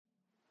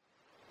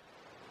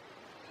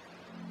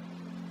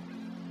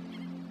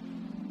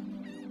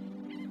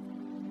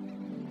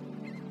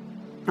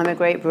I'm a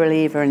great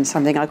believer in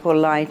something I call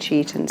lie,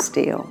 cheat and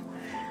steal.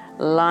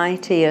 Lie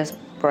to your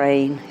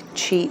brain,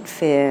 cheat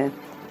fear,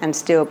 and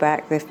steal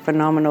back the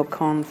phenomenal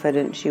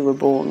confidence you were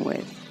born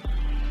with.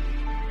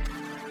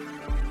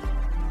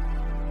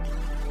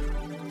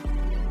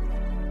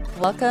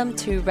 Welcome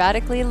to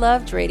Radically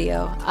Loved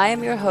Radio. I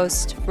am your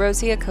host,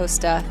 Rosie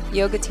Acosta,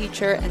 yoga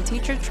teacher and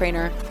teacher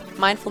trainer,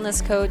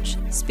 mindfulness coach,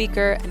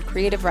 speaker, and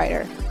creative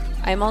writer.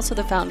 I am also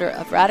the founder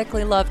of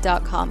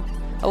radicallylove.com,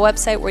 a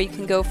website where you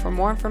can go for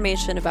more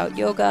information about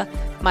yoga,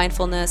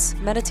 mindfulness,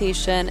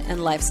 meditation,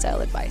 and lifestyle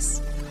advice.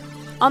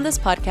 On this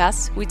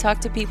podcast, we talk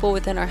to people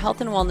within our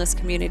health and wellness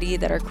community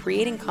that are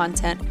creating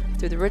content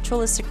through the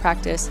ritualistic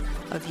practice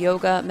of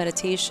yoga,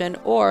 meditation,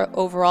 or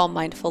overall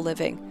mindful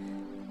living.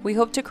 We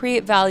hope to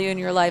create value in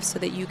your life so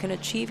that you can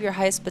achieve your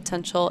highest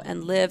potential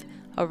and live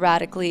a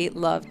radically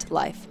loved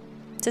life.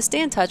 To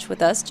stay in touch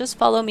with us, just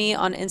follow me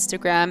on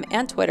Instagram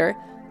and Twitter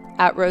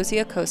at Rosie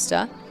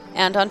Acosta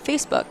and on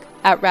Facebook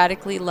at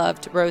Radically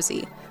Loved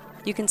Rosie.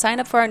 You can sign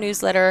up for our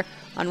newsletter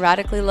on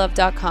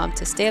radicallylove.com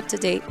to stay up to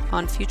date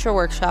on future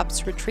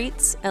workshops,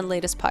 retreats, and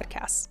latest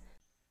podcasts.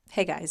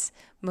 Hey guys,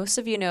 most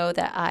of you know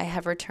that I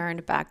have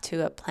returned back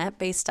to a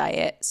plant-based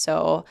diet,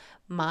 so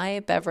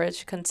my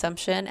beverage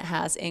consumption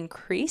has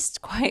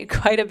increased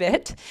quite a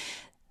bit.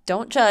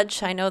 Don't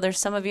judge. I know there's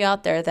some of you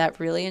out there that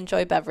really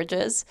enjoy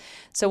beverages.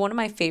 So one of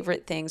my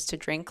favorite things to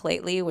drink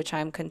lately, which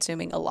I'm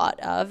consuming a lot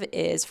of,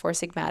 is Four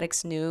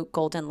Sigmatic's new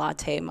Golden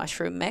Latte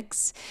Mushroom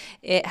Mix.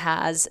 It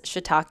has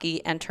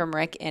shiitake and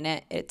turmeric in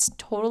it. It's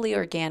totally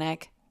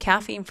organic,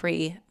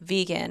 caffeine-free,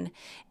 vegan,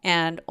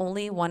 and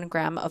only 1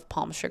 gram of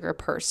palm sugar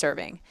per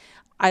serving.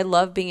 I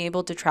love being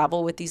able to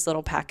travel with these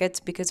little packets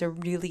because they're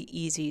really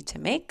easy to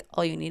make.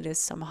 All you need is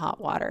some hot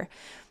water.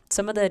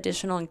 Some of the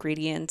additional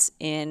ingredients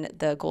in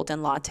the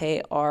Golden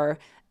Latte are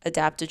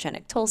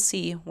adaptogenic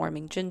tulsi,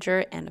 warming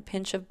ginger, and a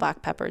pinch of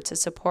black pepper to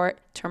support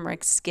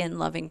turmeric's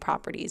skin-loving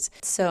properties.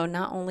 So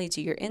not only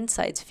do your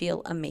insides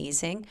feel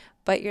amazing,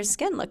 but your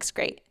skin looks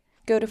great.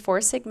 Go to Four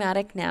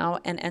Sigmatic now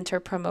and enter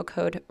promo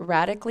code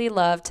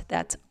RADICALLYLOVED,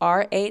 that's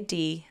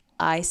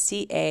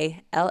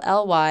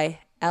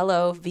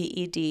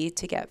RADICALLYLOVED,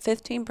 to get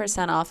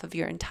 15% off of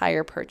your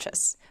entire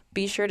purchase.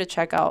 Be sure to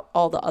check out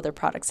all the other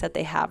products that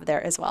they have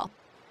there as well.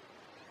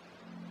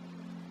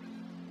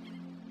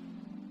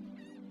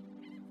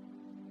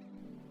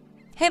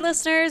 Hey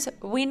listeners,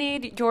 we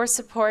need your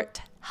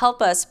support.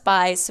 Help us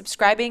by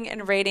subscribing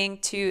and rating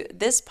to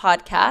this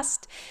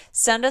podcast.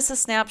 Send us a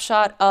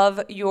snapshot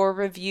of your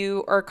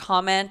review or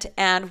comment,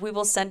 and we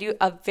will send you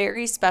a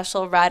very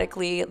special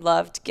Radically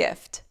Loved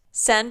gift.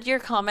 Send your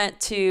comment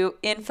to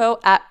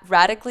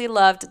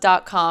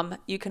info@radicallyloved.com.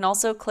 You can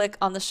also click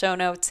on the show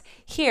notes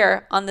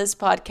here on this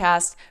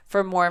podcast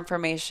for more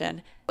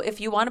information. If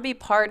you want to be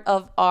part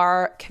of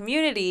our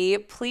community,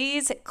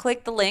 please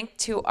click the link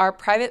to our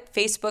private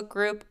Facebook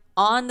group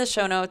on the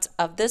show notes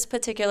of this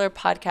particular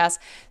podcast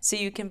so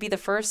you can be the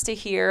first to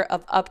hear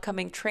of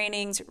upcoming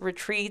trainings,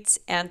 retreats,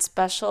 and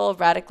special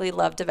Radically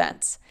Loved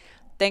events.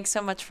 Thanks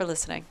so much for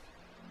listening.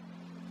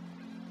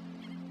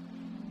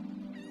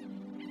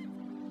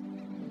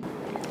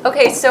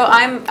 Okay, so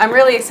I'm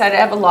really excited.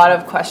 I have a lot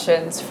of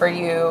questions for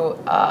you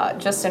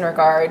just in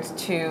regard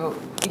to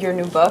your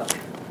new book,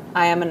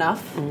 I Am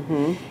Enough.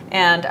 Mm-hmm.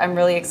 And I'm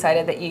really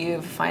excited that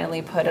you've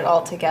finally put it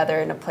all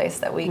together in a place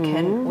that we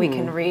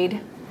can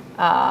read.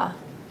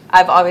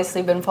 I've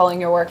obviously been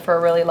following your work for a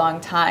really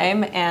long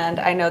time, and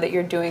I know that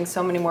you're doing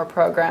so many more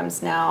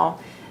programs now.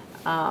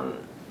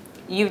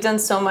 You've done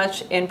so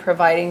much in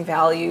providing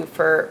value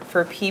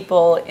for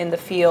people in the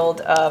field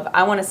of,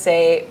 I want to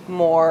say,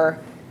 more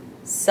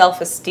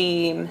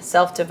self-esteem,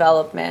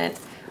 self-development,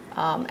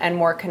 and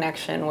more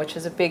connection, which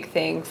is a big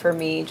thing for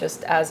me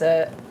just as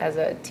a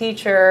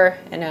teacher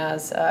and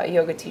as a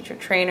yoga teacher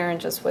trainer, and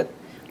just with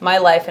my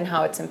life and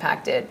how it's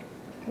impacted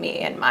me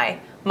and my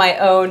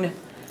own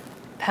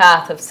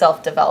path of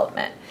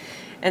self-development.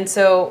 And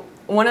so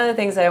one of the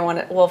things that I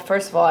want to,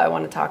 first of all, I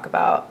want to talk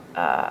about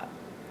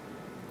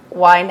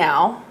why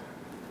now?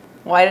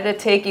 Why did it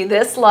take you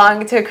this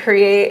long to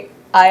create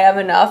I Am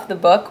Enough, the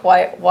book?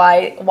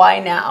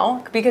 Why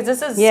now? Because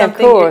this is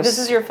something, this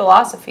is your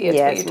philosophy. It's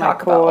what you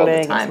talk about all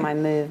the time. It's my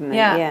movement,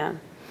 yeah.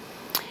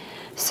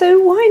 So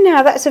why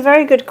now? That's a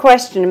very good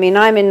question. I mean,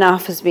 I'm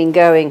Enough has been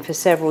going for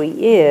several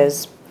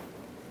years.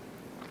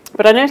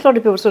 But I notice a lot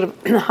of people sort of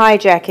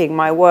hijacking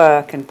my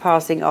work and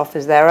passing it off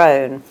as their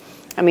own.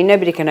 I mean,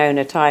 nobody can own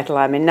a title,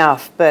 I'm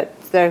Enough, but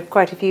there are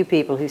quite a few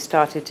people who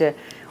started to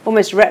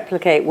almost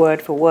replicate word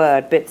for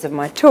word bits of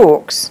my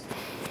talks,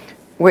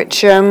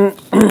 which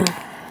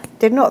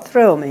did not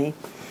thrill me.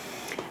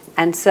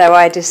 And so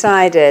I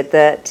decided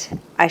that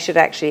I should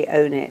actually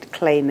own it,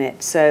 claim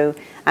it. So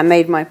I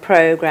made my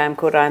program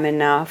called I'm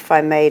Enough.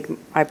 I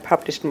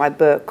published my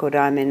book called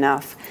I'm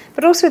Enough.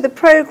 But also the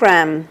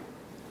program,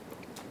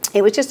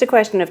 it was just a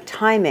question of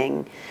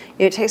timing.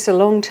 It takes a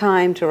long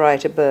time to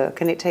write a book,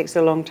 and it takes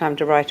a long time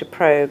to write a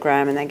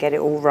program and then get it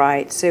all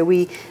right. So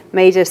we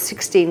made a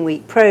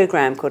 16-week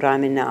program called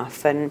I'm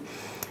Enough, and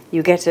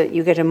you get a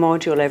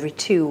module every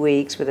 2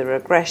 weeks with a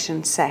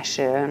regression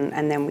session,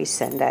 and then we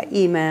send out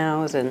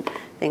emails and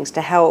things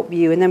to help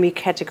you, and then we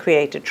had to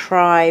create a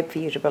tribe for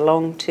you to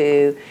belong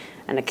to,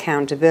 an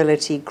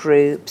accountability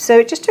group. So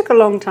it just took a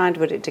long time to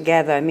put it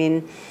together. I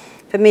mean,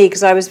 for me,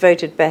 because I was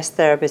voted best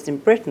therapist in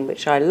Britain,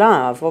 which I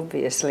love,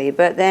 obviously,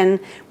 but then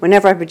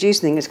whenever I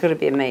produce anything, it's got to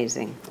be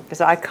amazing, because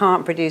I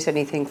can't produce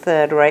anything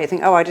third rate. I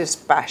think, I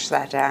just bash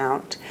that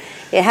out.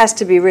 It has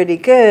to be really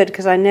good,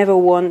 because I never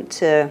want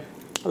to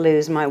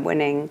lose my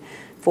winning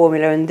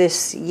formula. And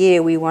this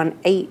year we won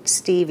 8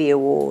 Stevie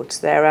Awards.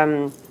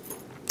 They're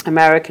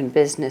American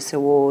Business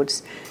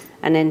Awards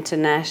and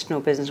International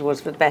Business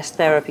Awards for Best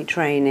Therapy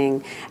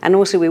Training. And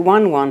also we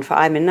won one for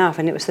I'm Enough,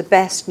 and it was the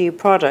best new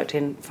product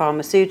in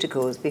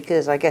pharmaceuticals,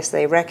 because I guess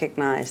they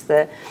recognize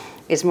that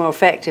it's more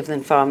effective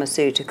than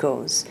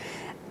pharmaceuticals.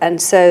 And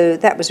so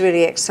that was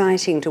really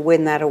exciting to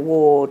win that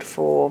award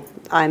for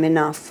I'm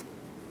Enough.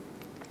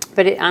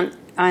 But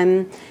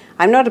I'm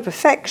not a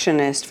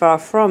perfectionist, far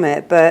from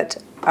it,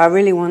 but I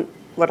really want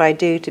what I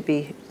do to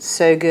be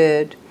so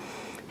good.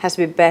 It has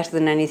to be better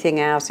than anything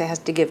else. It has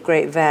to give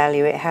great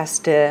value. It has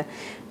to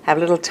have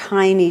little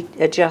tiny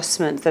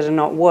adjustments that are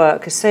not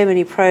work, because so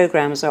many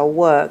programs are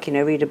work.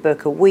 Read a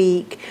book a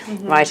week,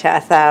 write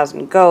out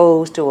 1,000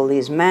 goals, do all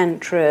these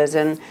mantras.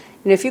 And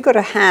if you've got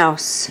a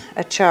house,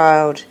 a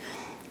child,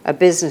 a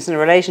business and a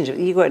relationship,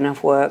 you've got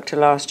enough work to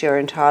last your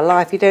entire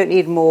life. You don't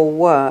need more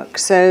work.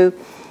 So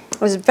it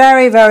was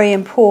very, very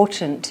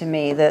important to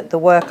me that the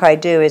work I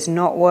do is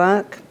not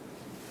work,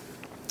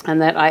 and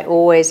that I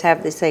always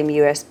have the same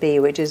USP,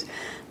 which is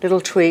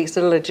little tweaks,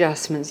 little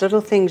adjustments,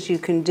 little things you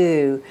can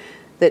do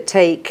that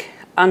take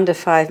under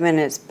 5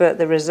 minutes, but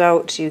the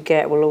results you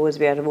get will always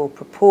be out of all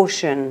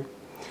proportion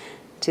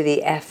to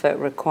the effort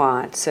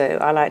required. So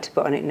I like to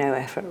put on it no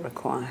effort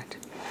required.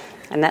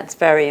 And that's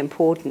very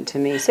important to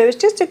me. So it's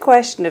just a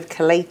question of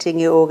collating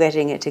it all,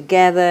 getting it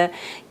together,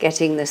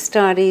 getting the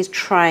studies,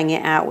 trying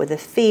it out with a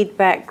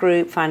feedback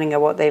group, finding out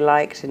what they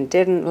liked and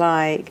didn't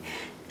like,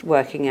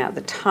 working out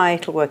the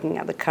title, working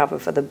out the cover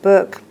for the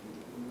book,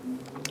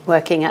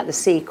 working out the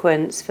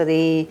sequence for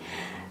the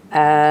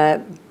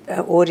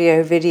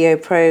audio video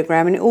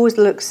program. And it always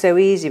looks so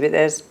easy,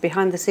 but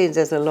behind the scenes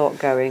there's a lot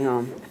going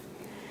on.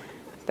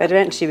 But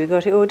eventually we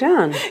got it all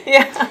done.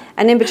 Yeah.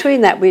 And in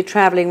between that, we're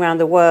traveling around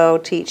the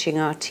world teaching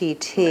our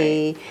TT.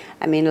 Right.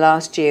 I mean,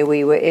 last year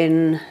we were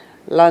in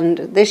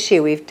London. This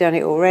year we've done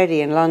it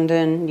already in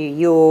London, New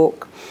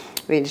York,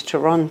 we're in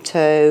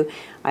Toronto.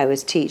 I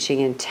was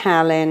teaching in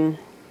Tallinn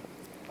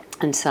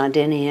and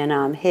Sardinia, and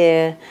I'm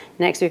here.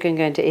 Next week I'm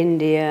going to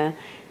India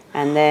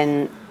and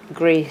then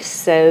Greece.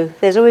 So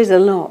there's always a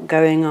lot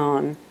going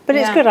on. But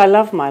it's good. I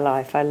love my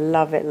life. I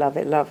love it, love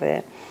it, love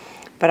it.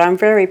 But I'm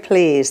very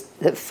pleased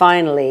that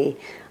finally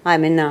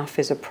I'm Enough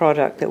is a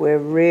product that we're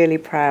really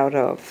proud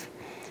of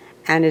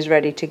and is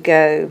ready to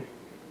go.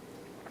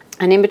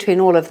 And in between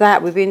all of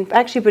that, we've been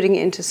actually putting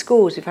it into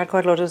schools. We've had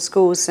quite a lot of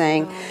schools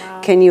saying,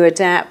 can you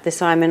adapt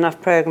this I'm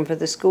Enough program for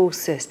the school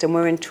system?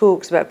 We're in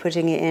talks about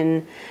putting it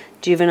in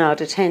juvenile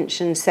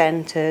detention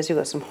centres. We've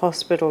got some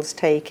hospitals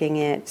taking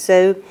it.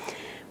 So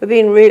we're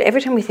being really,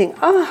 every time we think,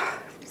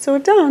 it's all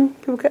done,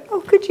 people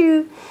go, could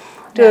you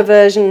do a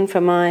version for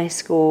my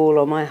school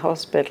or my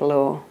hospital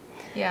or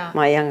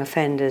my Young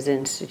Offenders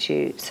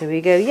Institute? So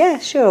we go, yeah,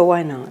 sure,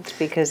 why not?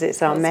 Because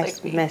it's our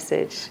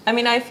message. I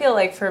mean, I feel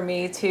like for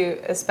me too,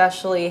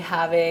 especially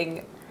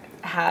having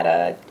had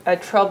a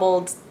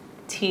troubled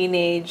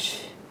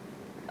teenage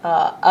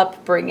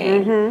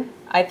upbringing,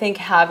 I think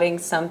having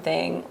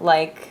something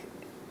like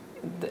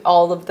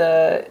all of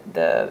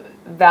the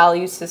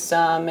value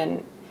system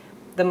and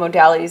the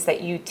modalities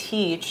that you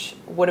teach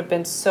would have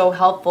been so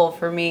helpful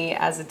for me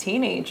as a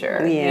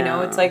teenager.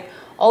 Yeah. It's like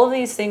all of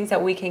these things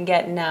that we can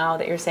get now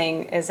that you're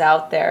saying is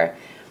out there.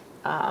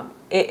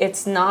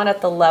 It's not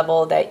at the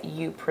level that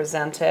you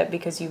present it,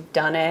 because you've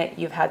done it,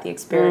 you've had the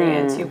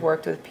experience, you've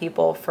worked with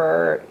people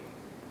for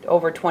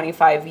over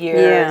 25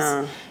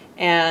 years,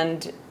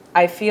 and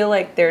I feel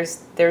like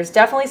there's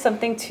definitely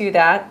something to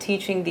that,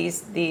 teaching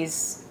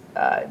these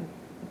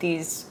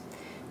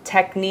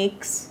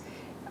techniques.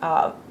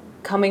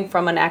 Coming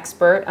from an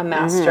expert, a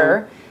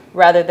master,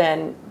 rather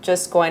than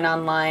just going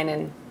online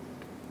and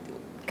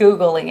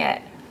Googling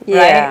it,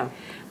 right?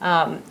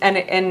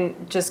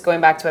 And just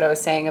going back to what I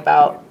was saying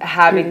about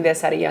having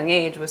this at a young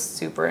age was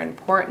super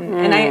important.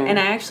 And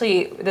I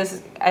actually, this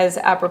is as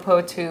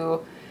apropos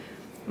to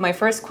my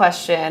first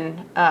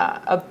question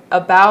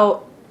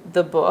about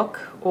the book,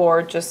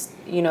 or just,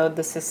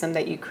 the system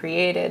that you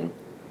created.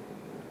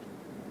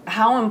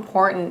 How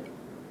important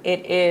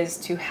it is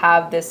to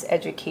have this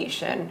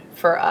education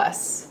for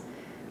us.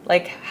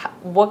 Like, how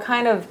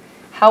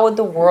would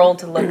the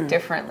world look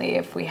differently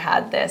if we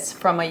had this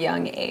from a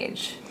young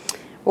age?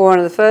 Well, one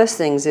of the first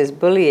things is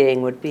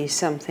bullying would be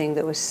something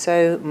that was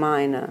so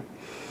minor.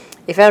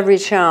 If every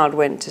child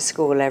went to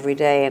school every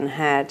day and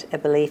had a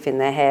belief in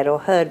their head, or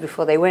heard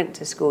before they went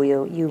to school,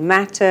 you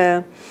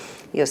matter,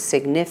 you're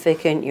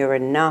significant, you're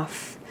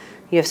enough,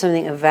 You have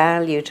something of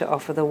value to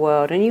offer the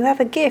world. And you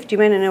have a gift. You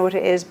may not know what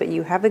it is, but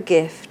you have a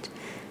gift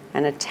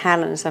and a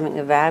talent, something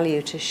of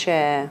value to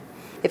share.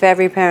 If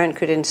every parent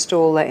could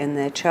install that in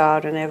their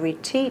child and every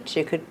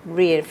teacher could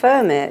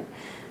reaffirm it,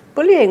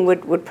 bullying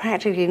would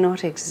practically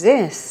not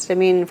exist. I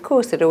mean, of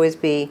course, there'd always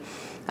be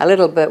a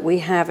little, but we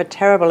have a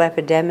terrible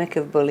epidemic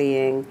of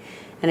bullying.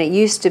 And it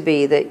used to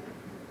be that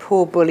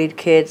poor bullied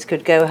kids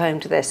could go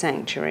home to their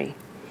sanctuary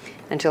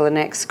until the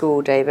next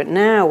school day. But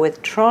now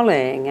with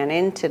trolling and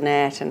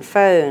internet and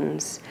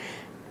phones,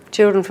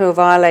 children feel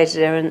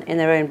violated in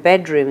their own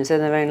bedrooms, in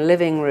their own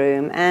living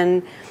room.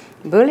 And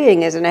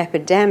bullying is an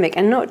epidemic,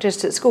 and not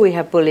just at school. We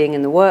have bullying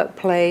in the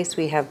workplace,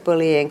 we have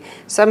bullying.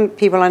 Some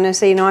people I know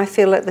say, I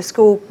feel like the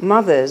school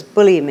mothers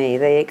bully me,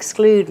 they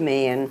exclude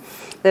me, and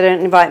they don't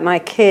invite my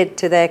kid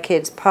to their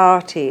kids'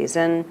 parties.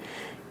 And,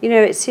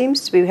 it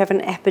seems to be we have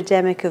an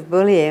epidemic of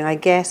bullying, I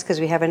guess, because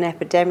we have an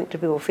epidemic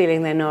of people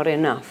feeling they're not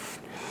enough.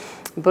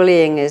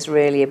 Bullying is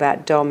really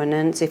about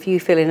dominance. If you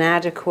feel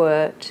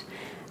inadequate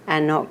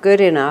and not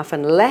good enough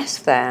and less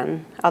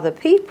than other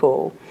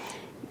people,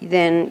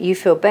 then you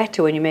feel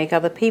better when you make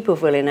other people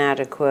feel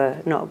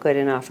inadequate, not good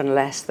enough, and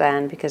less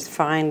than, because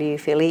finally you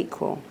feel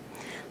equal.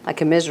 Like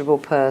a miserable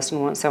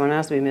person wants someone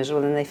else to be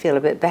miserable, and they feel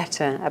a bit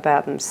better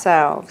about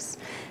themselves.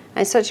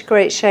 And it's such a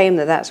great shame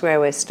that that's where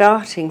we're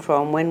starting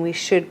from, when we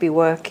should be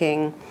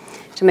working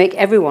to make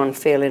everyone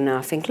feel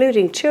enough,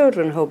 including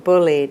children who are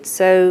bullied.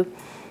 So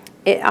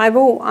I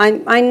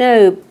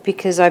know,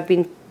 because I've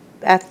been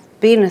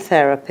a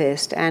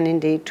therapist and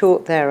indeed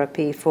taught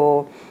therapy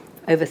for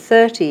over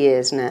 30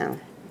 years now,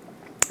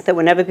 that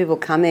whenever people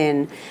come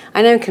in,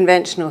 I know in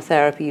conventional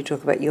therapy you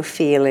talk about your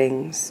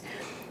feelings,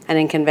 and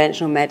in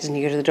conventional medicine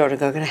you go to the doctor and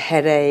go, I've got a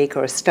headache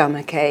or a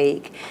stomach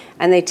ache,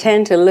 and they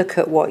tend to look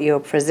at what you're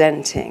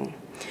presenting.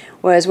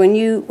 Whereas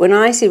when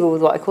I see people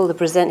with what I call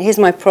here's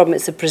my problem,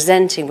 it's a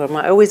presenting problem.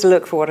 I always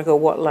look for what I call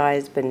what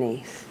lies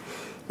beneath.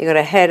 You've got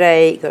a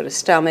headache, you've got a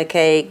stomach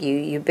ache,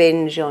 you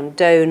binge on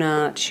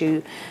donuts,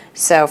 you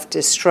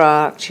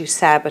self-destruct, you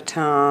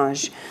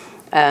sabotage,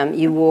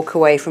 you walk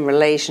away from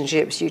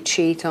relationships, you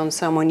cheat on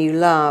someone you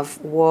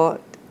love.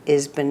 What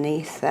is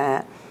beneath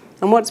that?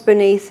 And what's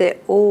beneath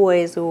it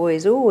always,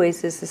 always,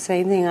 always is the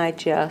same thing. I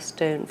just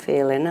don't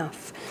feel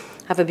enough.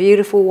 I have a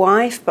beautiful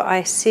wife, but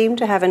I seem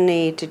to have a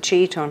need to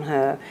cheat on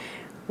her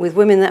with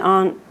women that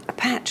aren't a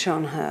patch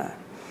on her.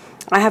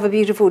 I have a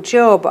beautiful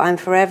job, but I'm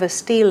forever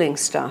stealing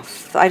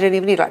stuff. I don't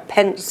even need like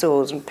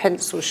pencils and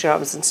pencil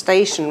sharpeners and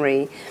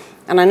stationery.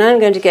 And I know I'm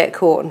going to get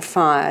caught and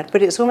fired,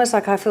 but it's almost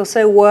like I feel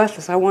so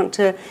worthless. I want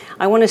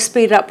to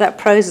speed up that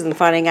process and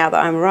finding out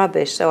that I'm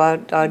rubbish, so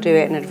I'll do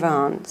it in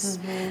advance.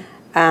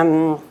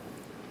 Mm-hmm.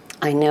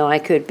 I know I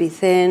could be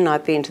thin.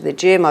 I've been to the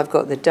gym. I've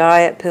got the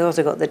diet pills.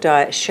 I've got the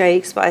diet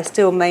shakes, but I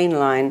still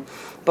mainline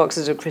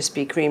boxes of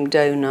Krispy Kreme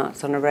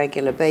donuts on a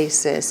regular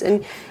basis.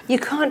 And you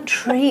can't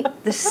treat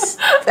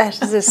that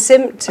as a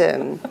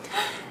symptom.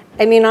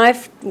 I mean,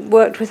 I've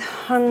worked with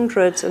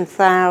hundreds and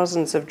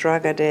thousands of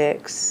drug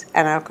addicts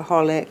and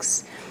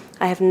alcoholics.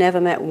 I have never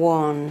met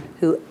one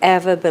who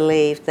ever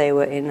believed they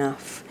were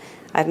enough.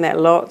 I've met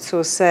lots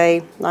who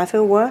say, I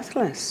feel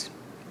worthless.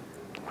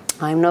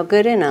 I'm not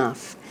good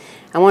enough.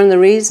 And one of the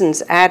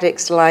reasons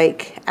addicts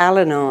like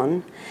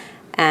Al-Anon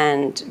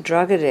and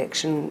drug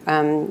addiction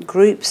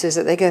groups is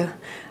that they go,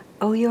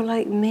 oh, you're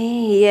like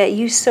me. Yeah,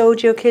 you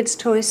sold your kids'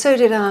 toys. So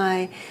did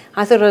I.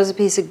 I thought I was a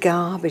piece of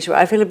garbage. But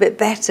I feel a bit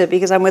better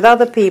because I'm with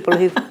other people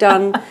who've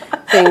done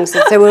things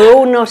that say we're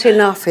all not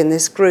enough in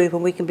this group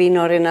and we can be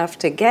not enough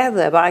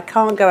together. But I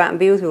can't go out and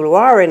be with people who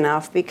are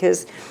enough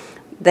because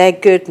their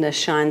goodness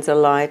shines a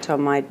light on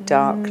my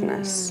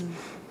darkness.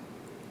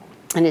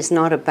 And it's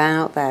not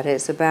about that.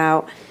 It's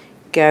about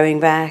going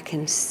back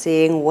and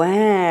seeing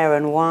where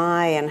and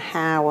why and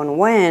how and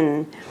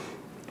when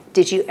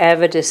did you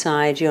ever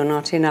decide you're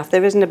not enough.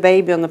 There isn't a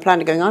baby on the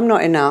planet going, I'm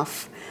not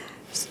enough,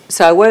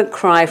 so I won't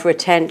cry for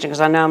attention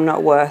because I know I'm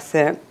not worth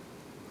it.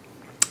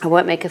 I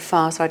won't make a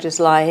fuss. I'll just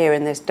lie here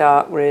in this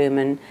dark room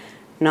and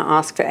not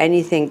ask for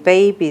anything.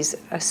 Babies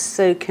are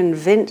so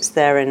convinced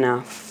they're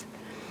enough.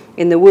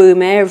 In the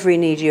womb, every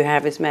need you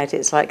have is met.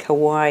 It's like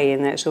Hawaii,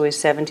 and it's always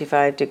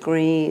 75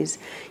 degrees.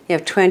 You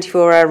have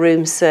 24-hour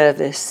room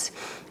service.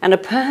 And a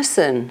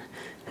person,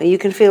 you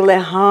can feel their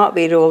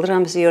heartbeat all the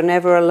time, so you're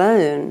never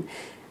alone.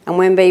 And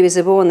when babies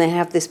are born, they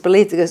have this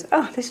belief that goes,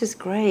 oh, this is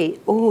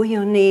great. All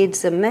your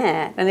needs are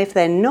met. And if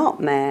they're not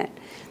met,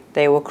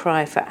 they will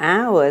cry for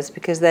hours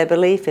because their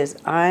belief is,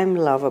 I'm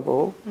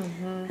lovable,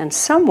 and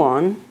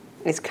someone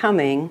is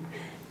coming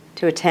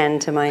to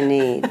attend to my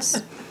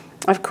needs.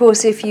 Of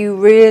course, if you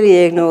really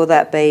ignore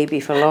that baby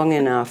for long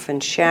enough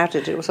and shout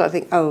at it, you'll start to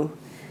think, oh,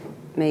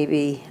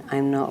 maybe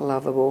I'm not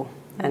lovable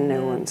and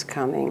no one's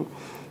coming.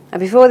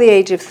 And before the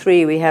age of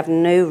 3, we have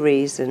no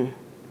reason.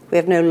 We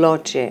have no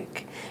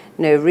logic,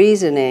 no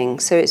reasoning.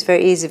 So it's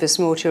very easy for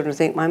small children to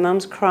think, my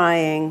mum's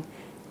crying,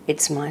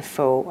 it's my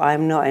fault.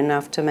 I'm not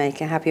enough to make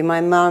her happy.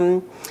 My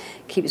mum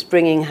keeps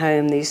bringing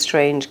home these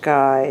strange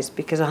guys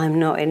because I'm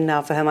not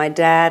enough for her. My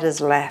dad has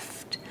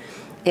left.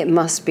 it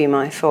must be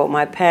my fault.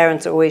 My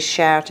parents are always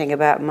shouting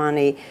about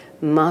money,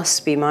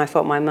 must be my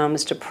fault. My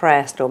mum's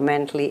depressed or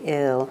mentally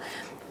ill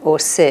or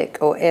sick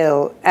or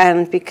ill.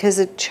 And because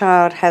a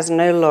child has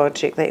no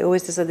logic, they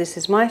always say, this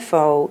is my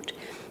fault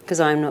because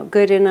I'm not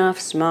good enough,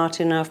 smart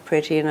enough,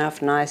 pretty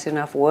enough, nice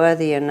enough,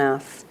 worthy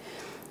enough.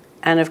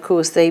 And of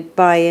course they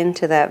buy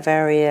into that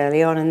very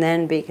early on, and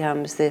then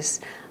becomes this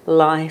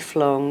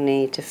lifelong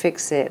need to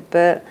fix it.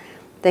 But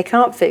they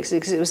can't fix it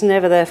because it was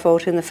never their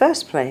fault in the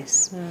first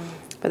place.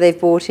 But they've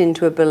bought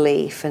into a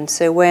belief. And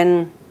so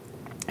when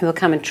people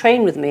come and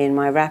train with me in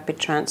my rapid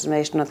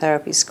transformational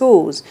therapy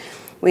schools,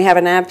 we have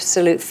an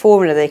absolute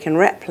formula they can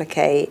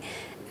replicate.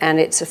 And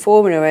it's a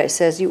formula where it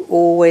says you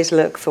always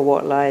look for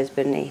what lies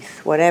beneath.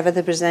 Whatever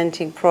the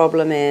presenting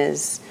problem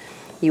is,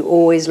 you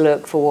always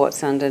look for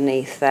what's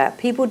underneath that.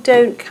 People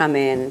don't come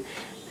in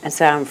and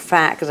say, I'm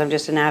fat because I'm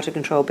just an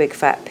out-of-control big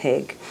fat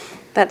pig.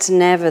 That's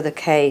never the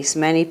case.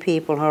 Many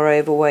people who are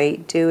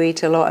overweight do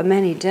eat a lot, and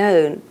many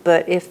don't.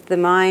 But if the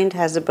mind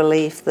has a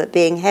belief that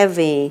being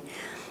heavy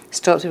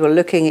stops people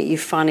looking at you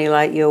funny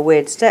like your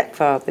weird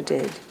stepfather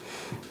did,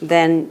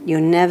 then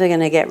you're never going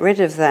to get rid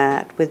of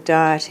that with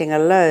dieting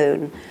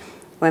alone.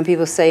 When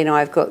people say,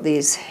 I've got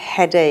these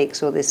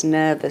headaches or this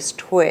nervous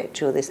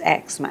twitch or this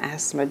eczema,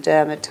 asthma,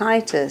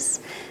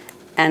 dermatitis,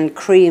 and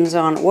creams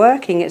aren't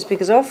working, it's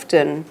because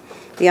often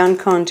the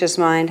unconscious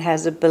mind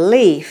has a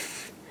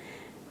belief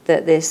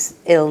that this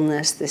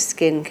illness, this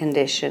skin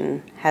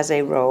condition, has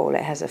a role,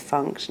 it has a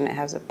function, it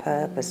has a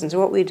purpose. And so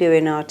what we do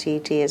in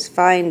RTT is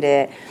find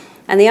it.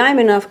 And the I'm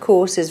Enough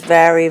course is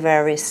very,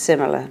 very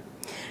similar.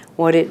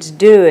 What it's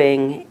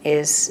doing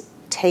is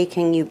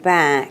taking you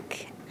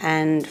back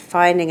and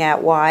finding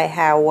out why,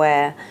 how,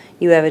 where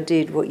you ever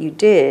did what you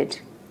did,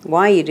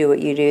 why you do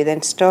what you do,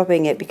 then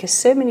stopping it. Because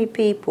so many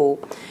people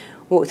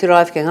walk through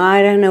life going,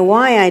 I don't know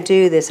why I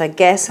do this, I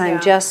guess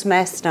I'm just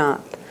messed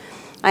up.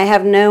 I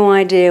have no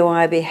idea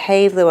why I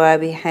behave the way I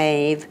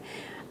behave.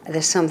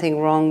 There's something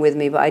wrong with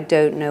me, but I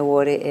don't know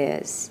what it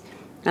is.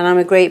 And I'm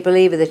a great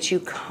believer that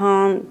you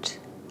can't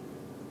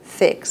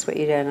fix what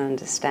you don't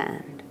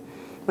understand.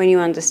 When you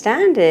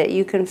understand it,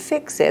 you can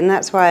fix it. And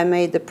that's why I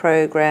made the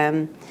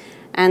program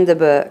and the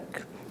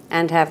book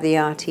and have the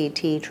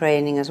RTT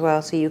training as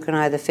well, so you can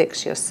either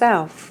fix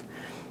yourself,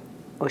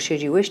 or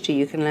should you wish to,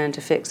 you can learn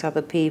to fix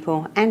other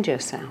people and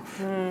yourself.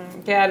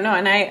 And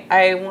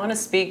I want to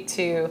speak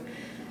to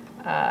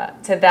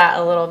that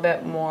a little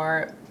bit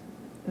more,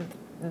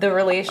 the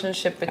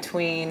relationship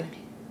between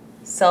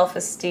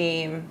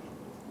self-esteem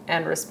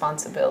and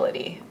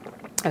responsibility.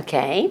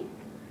 Okay.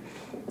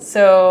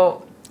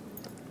 So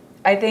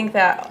I think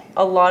that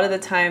a lot of the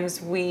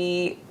times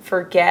we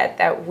forget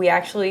that we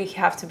actually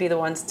have to be the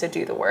ones to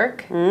do the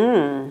work.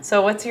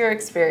 So what's your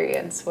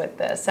experience with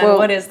this? And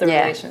what is the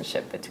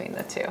relationship between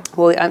the two?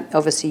 Well,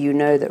 obviously you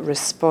know that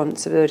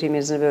responsibility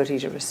means an ability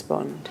to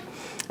respond.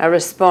 A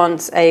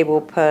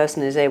response-able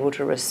person is able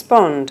to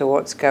respond to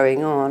what's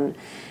going on.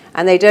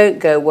 And they don't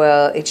go,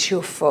 well, it's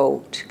your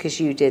fault because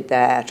you did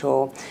that,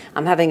 or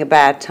I'm having a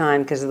bad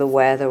time because of the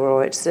weather,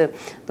 or it's the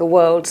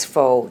world's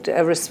fault.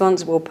 A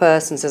responsible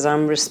person says,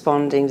 I'm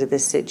responding to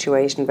this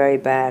situation very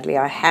badly.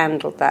 I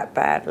handled that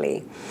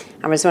badly.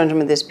 I'm responding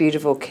to this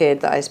beautiful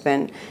kid that I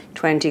spent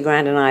 20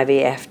 grand in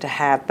IVF to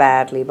have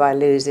badly by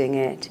losing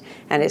it,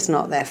 and it's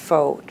not their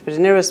fault. But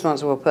an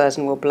irresponsible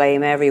person will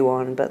blame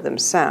everyone but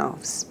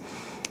themselves.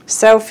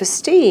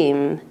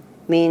 Self-esteem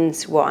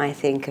means what I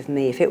think of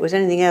me. If it was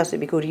anything else, it'd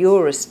be called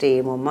your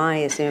esteem or my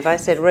esteem. If I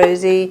said,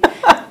 Rosie,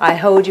 I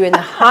hold you in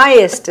the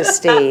highest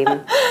esteem,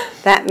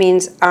 that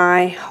means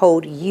I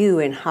hold you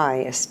in high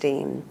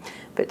esteem.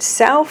 But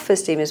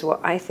self-esteem is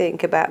what I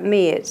think about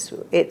me.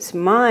 It's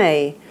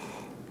my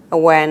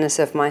awareness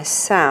of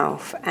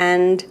myself.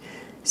 And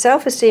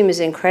self-esteem is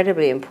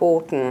incredibly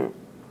important.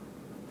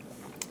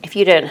 If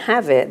you don't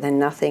have it, then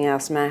nothing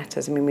else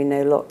matters. I mean, we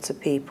know lots of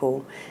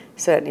people,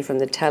 certainly from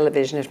the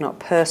television, if not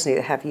personally,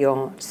 that have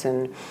yachts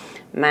and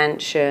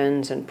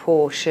mansions and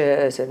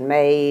Porsches and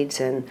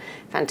maids and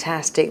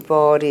fantastic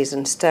bodies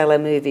and stellar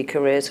movie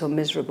careers who are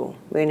miserable.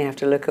 We only have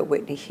to look at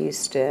Whitney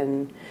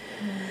Houston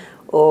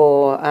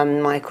or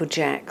Michael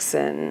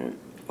Jackson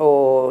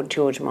or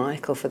George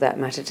Michael, for that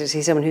matter, to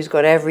see someone who's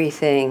got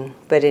everything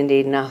but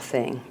indeed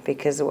nothing,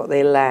 because what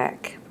they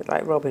lack,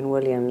 like Robin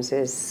Williams,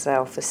 is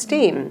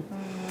self-esteem.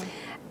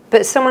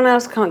 But someone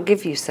else can't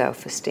give you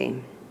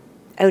self-esteem.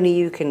 Only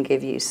you can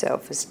give you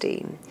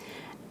self-esteem.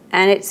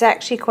 And it's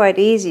actually quite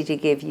easy to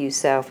give you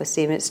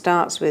self-esteem. It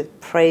starts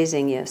with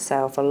praising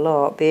yourself a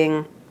lot,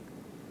 being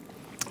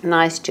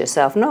nice to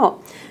yourself,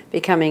 not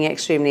becoming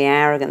extremely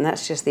arrogant.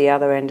 That's just the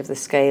other end of the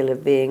scale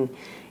of being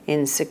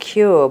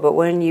insecure. But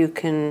when you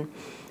can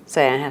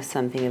say, I have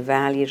something of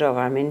value, or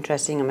I'm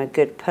interesting, I'm a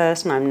good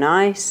person, I'm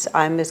nice,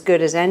 I'm as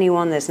good as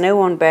anyone, there's no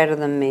one better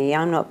than me,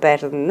 I'm not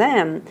better than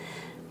them,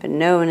 but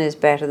no one is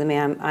better than me,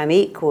 I'm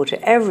equal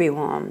to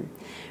everyone.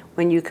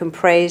 When you can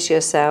praise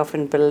yourself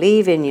and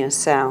believe in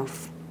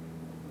yourself,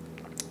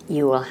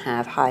 you will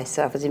have high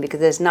self-esteem, because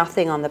there's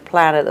nothing on the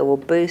planet that will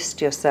boost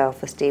your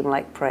self-esteem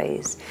like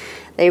praise.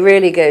 They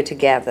really go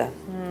together.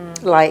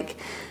 like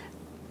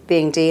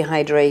being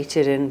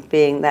dehydrated and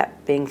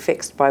being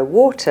fixed by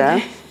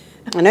water,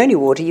 and only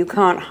water. You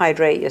can't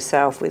hydrate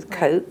yourself with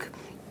Coca-Cola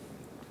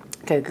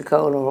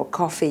or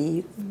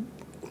coffee.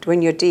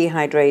 When you're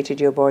dehydrated,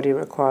 your body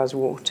requires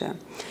water.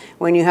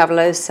 When you have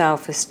low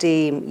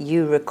self-esteem,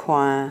 you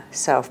require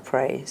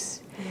self-praise.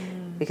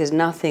 Because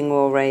nothing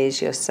will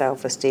raise your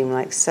self-esteem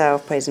like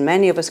self-praise.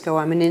 Many of us go,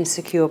 I'm an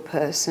insecure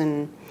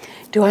person.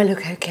 Do I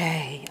look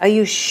okay? Are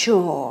you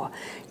sure?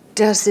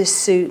 Does this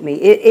suit me?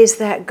 Is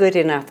that good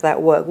enough,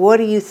 that work? What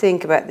do you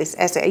think about this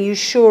essay? Are you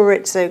sure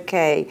it's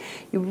okay?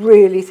 You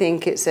really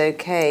think it's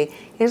okay?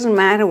 It doesn't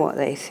matter what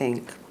they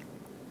think.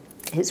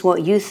 It's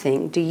what you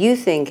think. Do you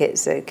think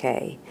it's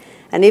okay?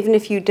 And even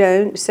if you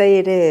don't, say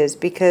it is,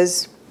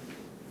 because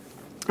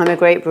I'm a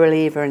great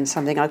believer in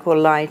something I call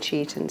lie,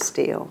 cheat, and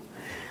steal.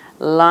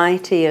 Lie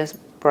to your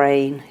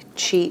brain,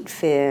 cheat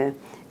fear,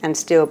 and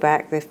steal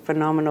back the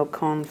phenomenal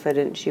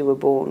confidence you were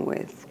born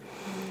with.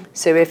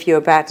 So if you're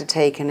about to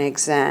take an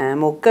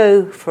exam, or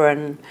go for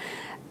an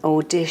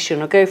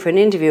audition, or go for an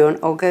interview,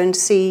 or go and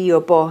see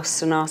your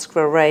boss and ask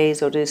for a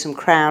raise, or do some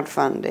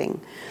crowdfunding,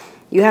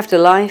 you have to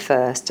lie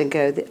first and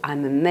go,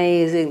 I'm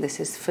amazing, this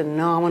is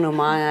phenomenal,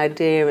 my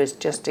idea is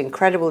just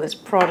incredible, this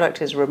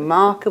product is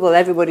remarkable,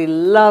 everybody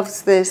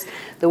loves this,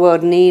 the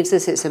world needs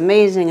this, it's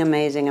amazing,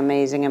 amazing,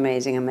 amazing,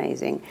 amazing,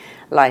 amazing.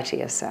 Lie to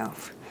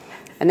yourself.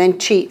 And then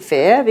cheat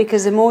fear,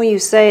 because the more you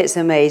say it's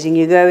amazing,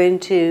 you go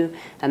into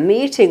a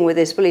meeting with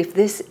this belief,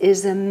 this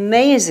is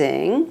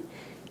amazing,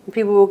 and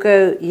people will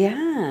go,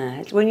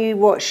 yeah. When you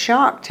watch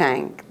Shark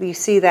Tank, you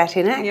see that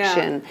in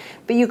action,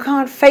 but you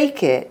can't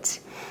fake it.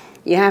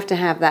 You have to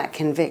have that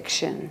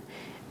conviction.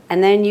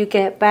 And then you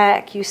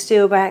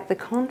steal back the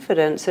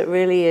confidence that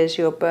really is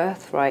your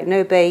birthright.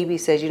 No baby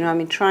says, I've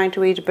been trying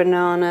to eat a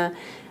banana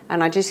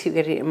and I just keep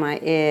getting it in my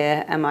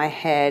ear and my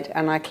head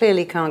and I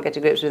clearly can't get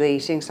to grips with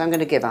eating, so I'm going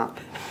to give up.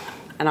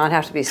 And I'll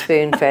have to be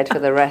spoon-fed for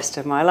the rest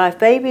of my life.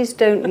 Babies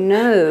don't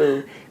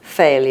know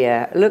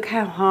failure. Look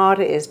how hard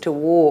it is to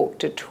walk,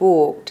 to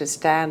talk, to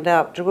stand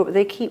up, but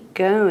they keep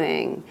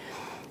going.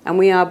 And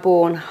we are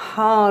born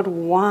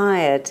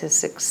hardwired to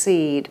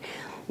succeed.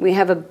 We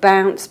have a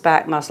bounce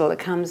back muscle that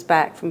comes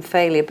back from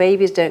failure.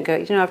 Babies don't go,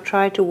 I've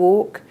tried to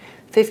walk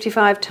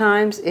 55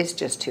 times. It's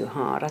just too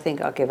hard. I think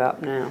I'll give up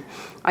now.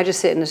 I just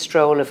sit in a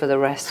stroller for the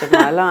rest of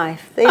my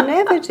life. They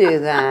never do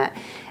that.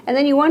 And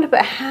then you wonder,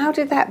 but how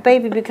did that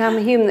baby become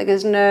a human that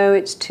goes, no,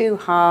 it's too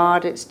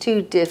hard, it's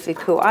too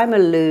difficult, I'm a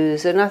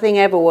loser, nothing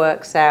ever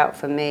works out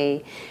for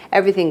me,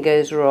 everything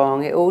goes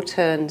wrong, it all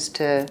turns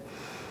to...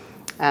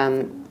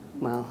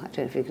 well, I don't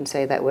know if you can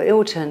say that word, it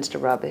all turns to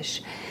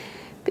rubbish.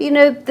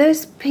 But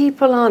those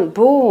people aren't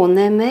born,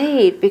 they're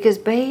made, because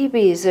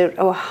babies are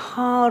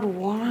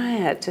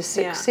hardwired to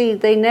succeed. Yeah.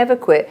 They never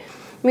quit. I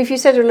mean, if you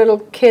said to a little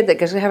kid that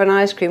goes to have an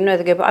ice cream, no,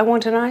 they go, but I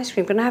want an ice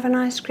cream. Can I have an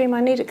ice cream?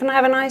 I need it. Can I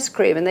have an ice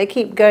cream? And they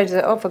keep going to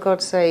say, oh, for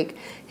God's sake,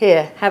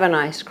 here, have an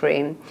ice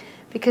cream.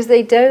 Because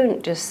they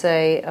don't just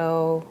say,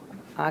 oh,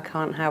 I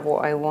can't have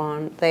what I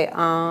want. They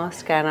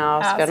ask and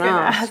ask and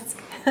ask.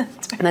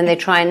 And then they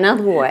try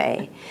another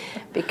way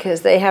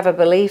because they have a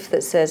belief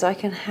that says, I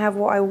can have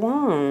what I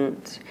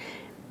want.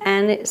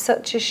 And it's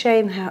such a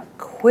shame how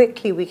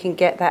quickly we can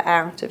get that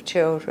out of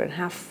children,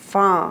 how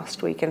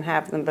fast we can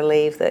have them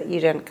believe that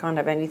you can't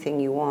have anything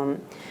you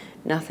want,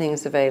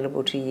 nothing's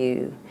available to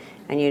you,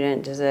 and you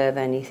don't deserve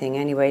anything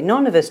anyway.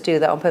 None of us do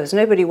that on purpose.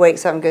 Nobody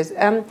wakes up and goes,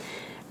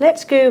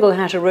 let's Google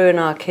how to ruin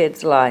our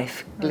kid's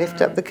life.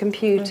 Lift up the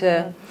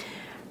computer.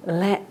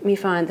 Let me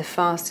find the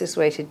fastest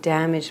way to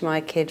damage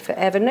my kid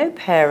forever. No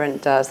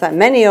parent does that.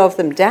 Many of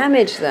them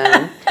damage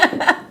them,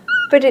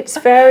 but it's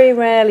very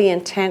rarely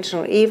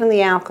intentional. Even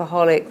the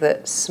alcoholic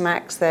that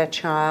smacks their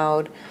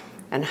child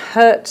and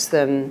hurts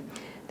them,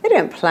 they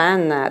don't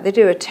plan that. They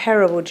do a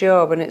terrible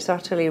job and it's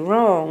utterly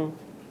wrong.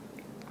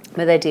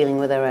 But they're dealing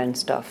with their own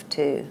stuff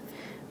too.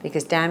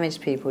 Because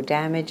damage people,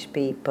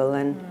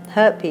 and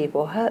hurt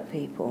people.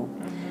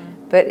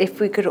 Mm-hmm. But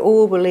if we could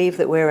all believe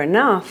that we're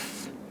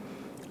enough,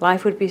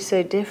 life would be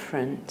so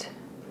different.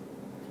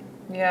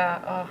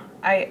 Yeah,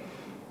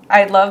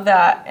 I love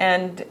that,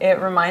 and it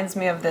reminds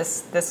me of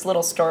this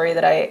little story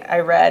that I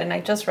read, and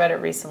I just read it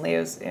recently. It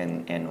was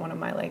in one of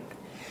my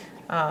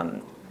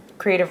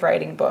creative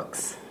writing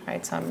books,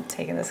 right? So I'm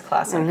taking this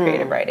class on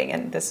creative writing,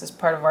 and this is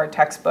part of our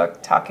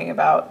textbook talking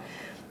about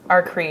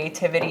our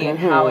creativity and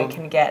how it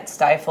can get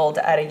stifled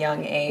at a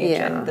young age.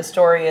 Yeah. And the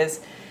story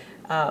is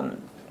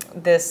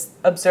this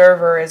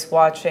observer is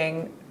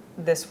watching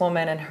this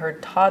woman and her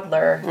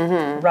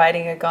toddler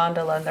riding a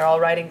gondola, and they're all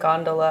riding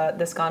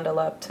this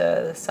gondola up to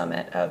the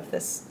summit of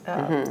this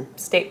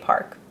state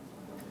park.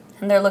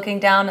 And they're looking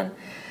down, and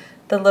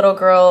the little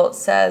girl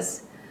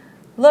says,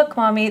 "Look,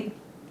 Mommy,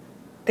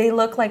 they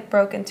look like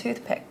broken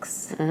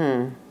toothpicks."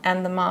 And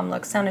the mom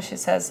looks down and she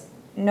says,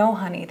 "No,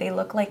 honey, they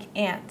look like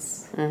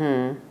ants."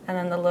 And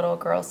then the little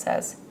girl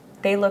says,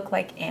 "They look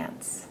like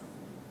ants."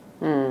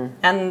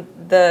 And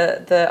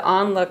the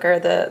onlooker,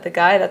 the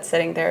guy that's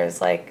sitting there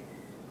is like,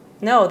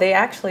 "No, they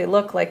actually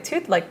look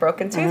like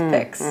broken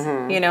toothpicks."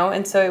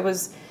 And so it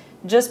was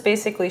just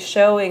basically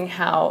showing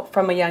how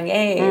from a young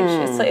age,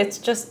 it's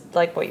just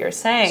like what you're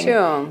saying.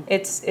 Sure.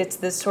 It's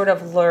this sort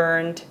of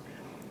learned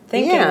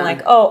thinking,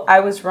 like, oh,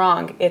 I was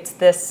wrong. It's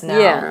this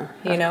now,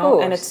 you know,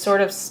 course. and it's sort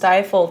of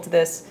stifled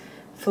this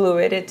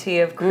fluidity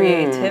of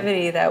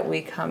creativity that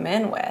we come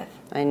in with.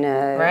 I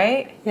know.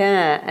 Right?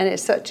 Yeah, and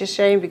it's such a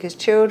shame because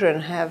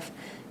children have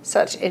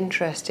such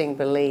interesting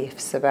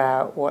beliefs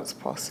about what's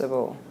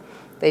possible.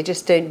 They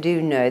just don't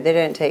know. They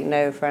don't take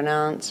no for an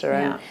answer.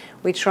 And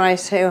we try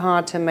so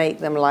hard to make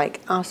them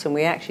like us, and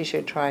we actually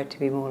should try to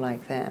be more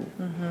like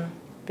them.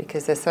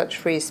 Because they're such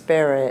free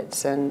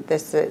spirits, and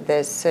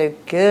they're so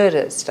good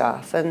at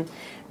stuff, and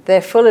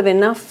they're full of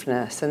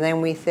enoughness. And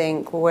then we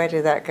think, well, where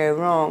did that go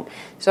wrong?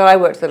 So I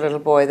worked with a little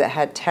boy that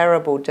had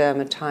terrible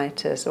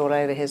dermatitis all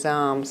over his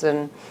arms,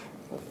 and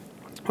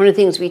one of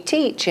the things we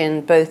teach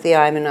in both the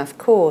I'm Enough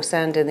course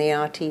and in the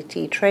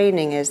RTT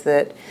training is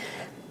that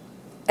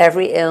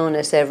every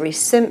illness, every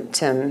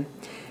symptom,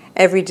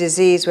 every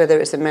disease, whether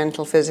it's a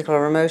mental, physical,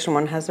 or emotional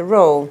one, has a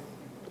role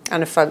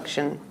and a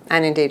function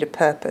and indeed a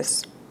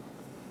purpose.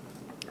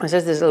 I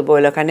said to this little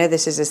boy, look, I know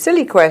this is a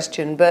silly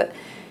question, but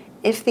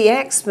if the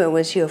eczema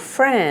was your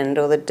friend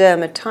or the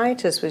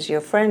dermatitis was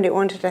your friend, it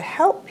wanted to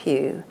help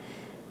you,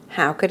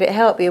 how could it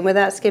help you? And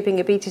without skipping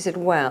a beat, he said,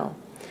 well,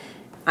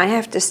 I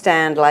have to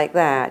stand like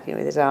that, you know,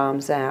 with his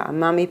arms out, and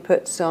Mummy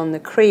puts on the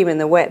cream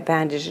and the wet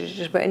bandages,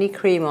 just put any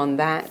cream on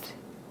that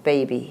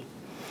baby.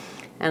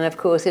 And of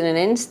course, in an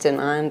instant,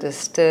 I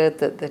understood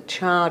that the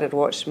child had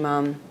watched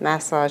Mum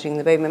massaging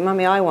the baby.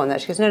 Mummy, I want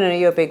that. She goes, no,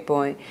 you're a big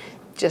boy.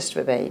 Just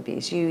for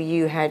babies.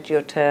 You had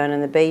your turn,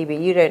 and the baby,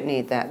 you don't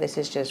need that. This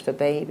is just for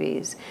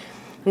babies.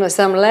 And at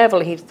some level,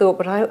 he thought,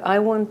 but I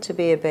want to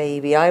be a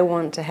baby. I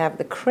want to have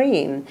the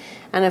cream.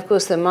 And of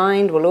course, the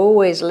mind will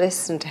always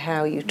listen to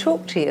how you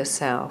talk to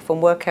yourself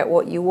and work out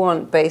what you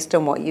want based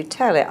on what you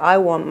tell it. I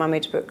want Mummy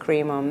to put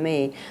cream on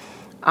me.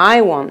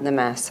 I want the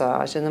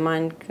massage. And the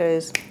mind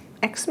goes,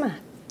 eczema.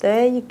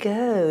 There you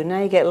go.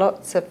 Now you get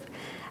lots of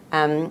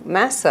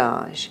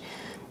massage.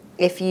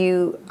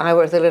 I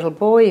worked with a little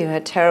boy who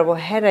had terrible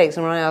headaches,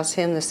 and when I asked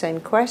him the same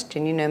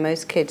question, you know,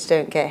 most kids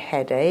don't get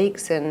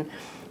headaches, and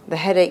the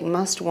headache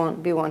must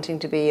be wanting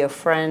to be your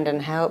friend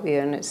and help you,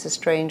 and it's a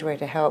strange way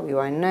to help you,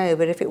 I know,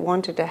 but if it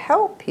wanted to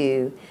help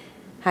you,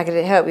 how could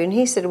it help you? And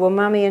he said, well,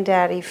 Mummy and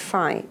Daddy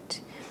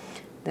fight.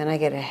 Then I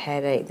get a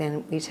headache.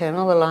 Then we turn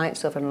all the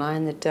lights off and lie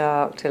in the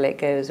dark till it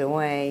goes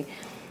away.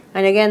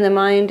 And again, the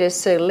mind is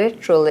so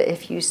literal that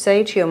if you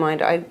say to your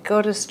mind, I've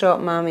got to stop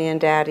Mummy and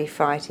Daddy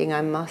fighting,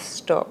 I must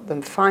stop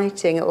them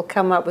fighting, it will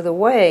come up with a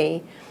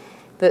way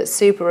that's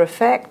super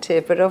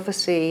effective, but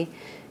obviously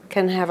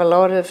can have a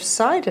lot of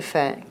side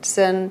effects.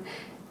 And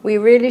we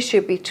really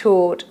should be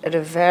taught at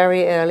a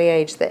very early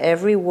age that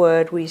every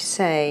word we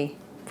say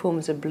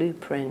forms a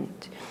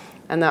blueprint,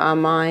 and that our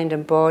mind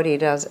and body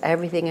does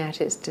everything at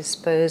its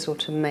disposal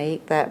to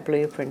make that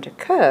blueprint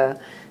occur.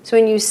 So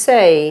when you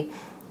say,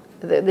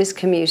 this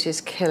commute is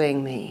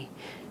killing me,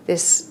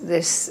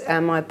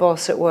 my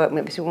boss at work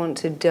makes me want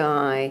to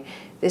die,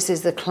 this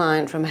is the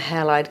client from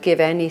hell, I'd give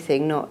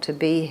anything not to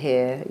be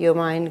here. Your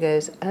mind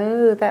goes,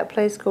 oh, that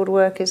place called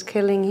work is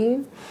killing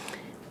you?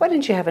 Why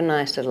don't you have a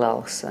nice little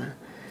ulcer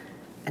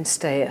and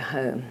stay at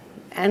home?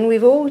 And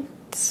we've all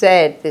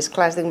said this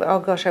classic thing, oh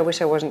gosh, I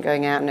wish I wasn't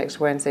going out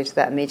next Wednesday to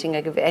that meeting,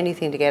 I'd give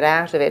anything to get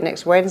out of it.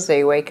 Next Wednesday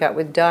you wake up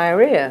with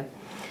diarrhea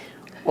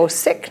or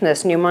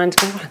sickness, and your mind's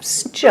going, well, I'm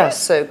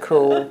just so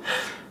cool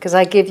because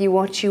I give you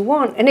what you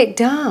want. And it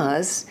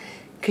does,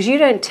 because you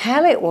don't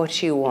tell it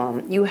what you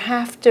want. You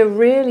have to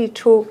really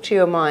talk to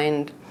your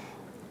mind.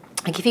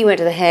 Like if you went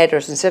to the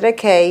hairdresser and said,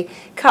 okay,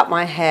 cut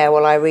my hair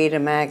while I read a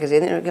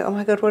magazine, then it would go, oh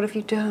my God, what have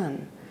you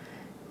done?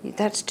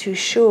 That's too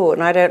short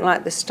and I don't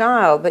like the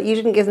style. But you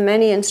didn't give them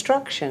any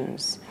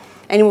instructions.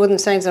 Any more than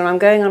saying to them, I'm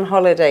going on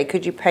holiday,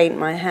 could you paint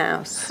my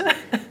house?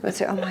 They'd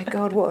say, oh my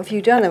God, what have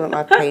you done? They went,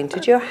 I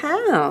painted your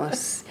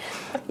house.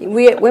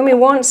 When we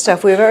want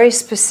stuff, we're very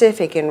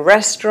specific. In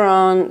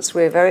restaurants,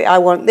 I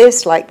want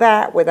this, like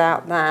that,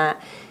 without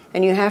that.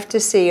 And you have to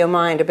see your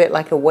mind a bit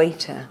like a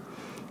waiter.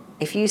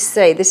 If you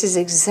say, this is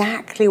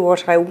exactly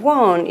what I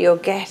want, you'll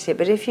get it.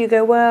 But if you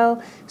go,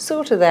 well,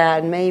 sort of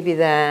that, and maybe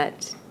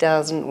that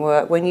doesn't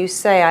work. When you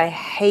say, I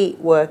hate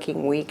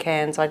working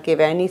weekends, I'd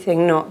give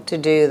anything not to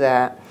do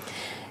that.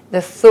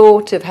 The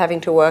thought of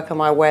having to work on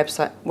my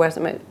website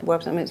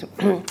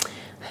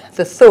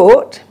the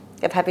thought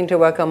of having to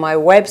work on my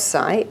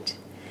website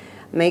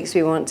makes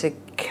me want to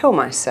kill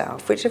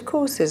myself, which of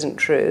course isn't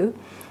true.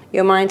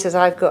 Your mind says,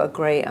 I've got a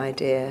great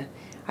idea.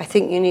 I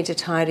think you need to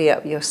tidy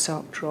up your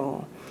sock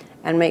drawer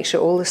and make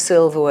sure all the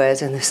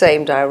silverware's in the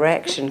same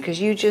direction, because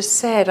you just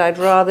said I'd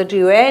rather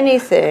do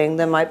anything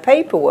than my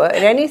paperwork,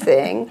 and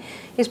anything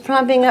is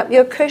plumping up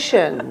your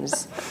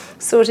cushions,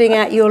 sorting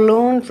out your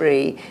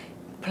laundry,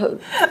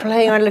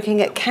 playing on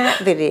looking at cat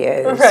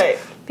videos. Right.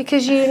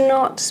 Because you're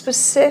not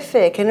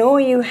specific, and all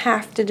you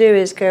have to do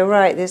is go,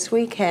 right, this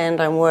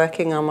weekend I'm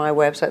working on my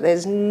website.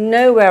 There's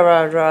nowhere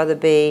I'd rather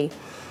be.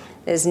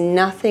 There's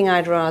nothing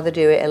I'd rather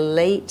do. It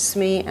elates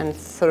me and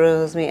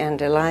thrills me and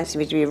delights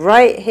me to be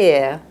right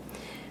here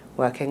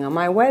working on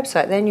my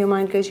website. Then your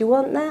mind goes, you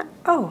want that?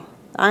 Oh,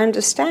 I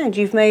understand.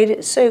 You've made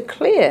it so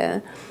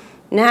clear.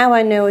 Now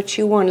I know what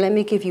you want. Let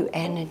me give you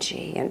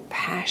energy and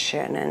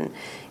passion and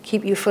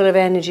keep you full of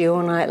energy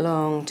all night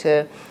long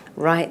to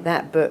write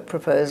that book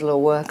proposal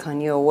or work on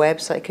your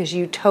website because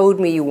you told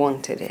me you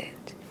wanted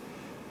it.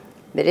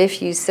 But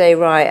if you say,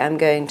 right, I'm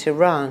going to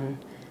run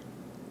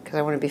because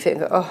I want to be fit,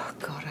 and go, oh,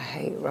 God, I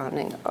hate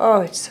running.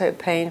 Oh, it's so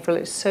painful.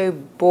 It's so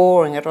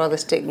boring. I'd rather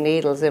stick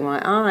needles in my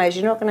eyes.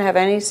 You're not going to have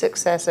any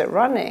success at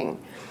running.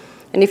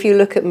 And if you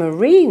look at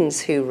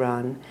Marines who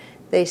run,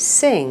 they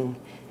sing,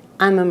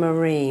 I'm a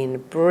Marine,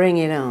 bring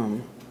it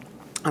on.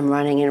 I'm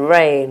running in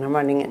rain, I'm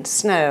running in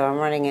snow, I'm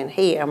running in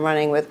heat, I'm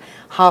running with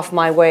half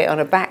my weight on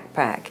a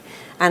backpack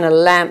and a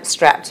lamp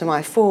strapped to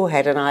my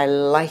forehead, and I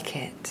like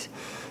it.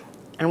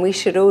 And we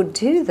should all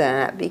do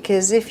that,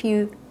 because if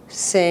you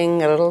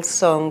sing a little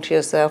song to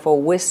yourself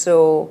or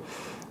whistle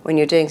when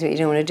you're doing something you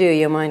don't want to do,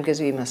 your mind goes,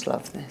 you must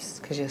love this,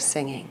 because you're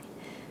singing.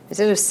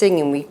 Instead of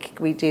singing,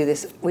 we do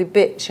this, we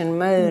bitch and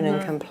moan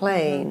and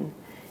complain.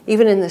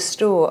 Even in the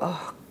store,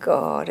 oh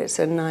God, it's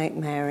a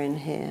nightmare in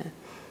here.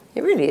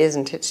 It really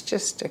isn't. It's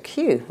just a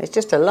cue. It's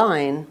just a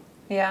line.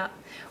 Yeah.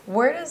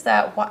 Where does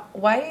that,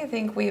 why do you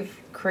think we've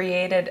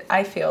created,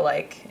 I feel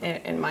like,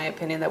 in my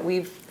opinion, that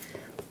we've,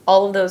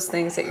 all of those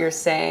things that you're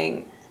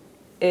saying,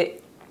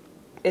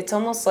 it's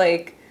almost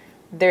like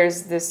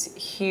there's this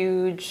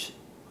huge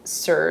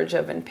surge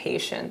of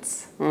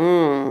impatience,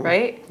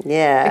 right?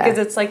 Yeah. Because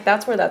it's like,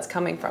 that's where that's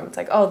coming from. It's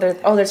like,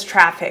 there's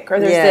traffic, or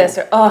there's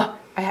this, or,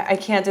 I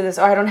can't do this,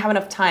 or I don't have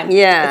enough time.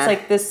 Yeah. It's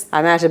like this.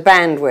 I'm out of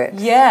bandwidth.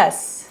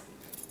 Yes.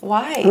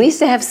 Why? We used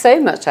to have so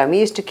much time. We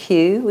used to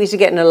queue. We used to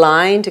get in a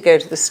line to go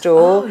to the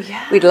store. Oh,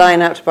 yeah. We'd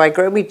line up to buy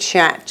groceries. We'd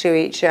chat to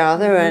each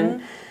other,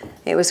 and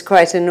it was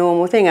quite a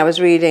normal thing. I was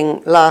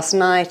reading last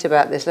night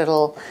about this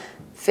little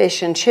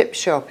fish and chip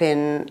shop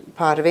in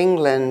part of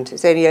England.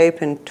 It's only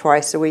open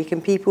twice a week,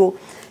 and people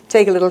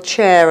take a little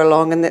chair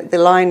along, and the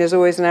line is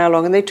always an hour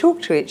long, and they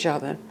talk to each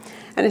other.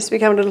 And it's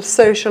become a little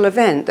social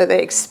event that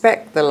they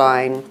expect the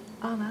line.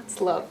 Oh, that's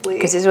lovely.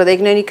 Because it's where they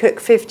can only cook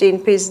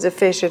 15 pieces of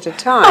fish at a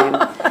time.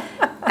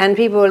 And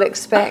people will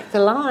expect the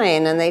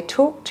line, and they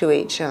talk to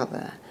each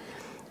other.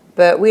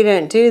 But we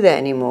don't do that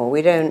anymore.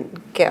 We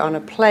don't get on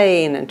a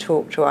plane and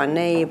talk to our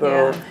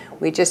neighbour. Yeah.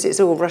 It's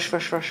all rush,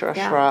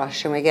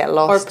 and we get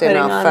lost in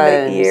our on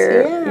phones.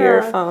 The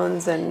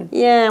earphones and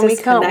and we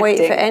can't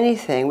wait for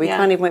anything. We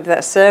can't even wait for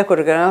that circle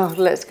to go, oh,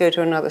 let's go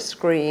to another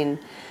screen.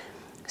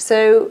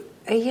 So,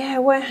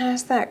 where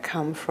has that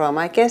come from?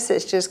 I guess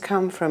it's just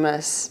come from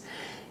us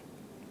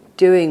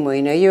doing more.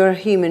 You're a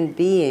human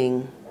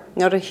being,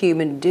 not a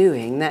human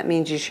doing. That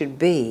means you should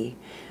be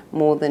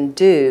more than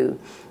do.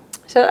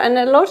 So, and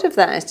a lot of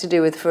that is to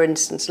do with, for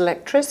instance,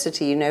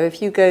 electricity.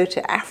 If you go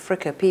to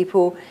Africa,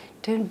 people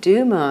don't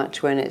do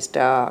much when it's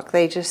dark.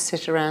 They just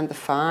sit around the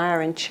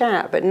fire and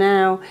chat. But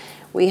now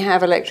we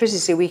have electricity,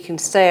 so we can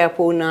stay up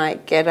all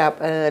night, get up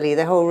early.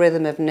 The whole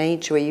rhythm of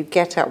nature, where you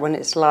get up when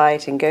it's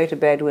light and go to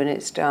bed when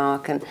it's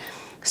dark, and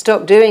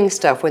stop doing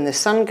stuff when the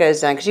sun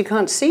goes down because you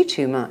can't see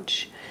too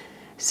much.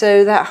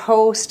 So that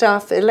whole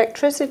stuff,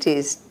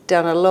 electricity's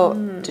done a lot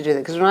to do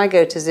that. Because when I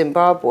go to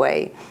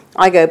Zimbabwe,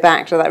 I go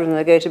back to that rhythm.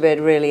 I go to bed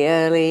really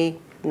early,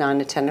 9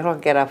 to 10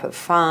 o'clock, get up at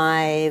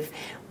 5,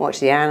 watch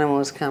the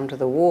animals come to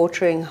the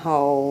watering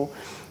hole.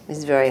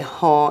 It's very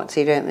hot, so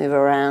you don't move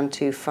around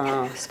too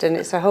fast. And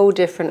it's a whole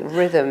different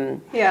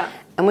rhythm. Yeah.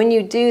 And when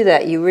you do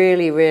that, you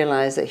really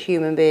realize that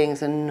human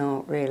beings are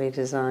not really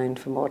designed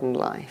for modern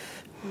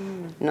life.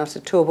 Not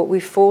at all. But we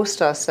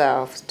forced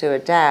ourselves to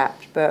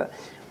adapt, but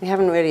we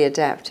haven't really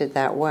adapted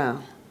that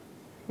well.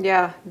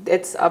 Yeah,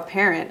 it's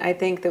apparent. I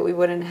think that we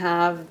wouldn't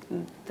have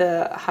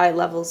the high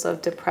levels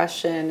of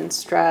depression and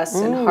stress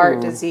and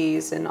heart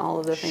disease and all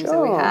of the things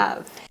that we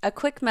have. A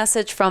quick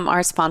message from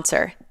our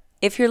sponsor.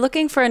 If you're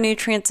looking for a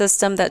nutrient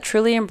system that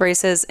truly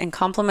embraces and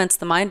complements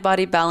the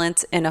mind-body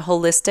balance in a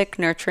holistic,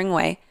 nurturing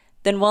way,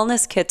 then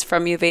wellness kits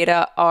from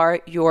Uveda are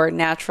your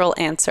natural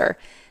answer.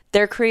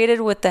 They're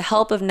created with the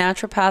help of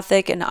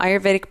naturopathic and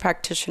Ayurvedic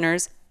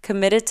practitioners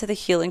committed to the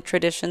healing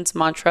tradition's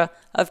mantra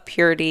of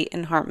purity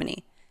and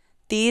harmony.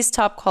 These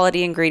top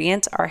quality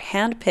ingredients are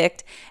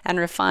hand-picked and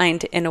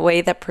refined in a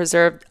way that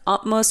preserve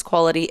utmost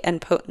quality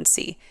and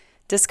potency.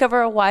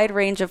 Discover a wide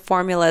range of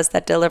formulas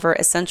that deliver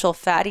essential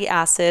fatty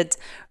acids,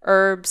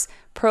 herbs,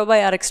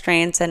 probiotic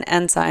strains, and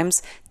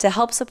enzymes to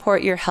help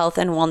support your health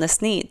and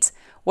wellness needs.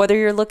 Whether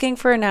you're looking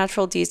for a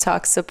natural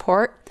detox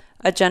support,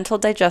 a gentle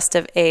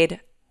digestive aid,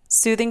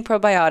 soothing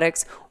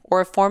probiotics, or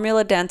a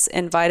formula dense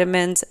in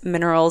vitamins,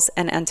 minerals,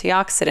 and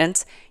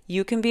antioxidants,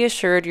 you can be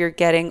assured you're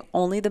getting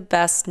only the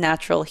best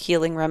natural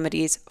healing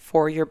remedies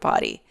for your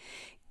body.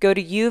 Go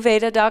to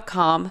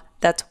uveda.com,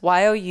 that's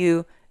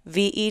YOUVEDA.com,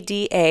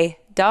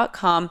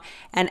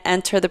 and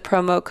enter the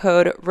promo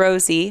code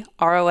ROSIE,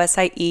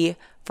 ROSIE,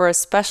 for a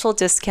special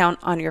discount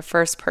on your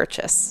first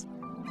purchase.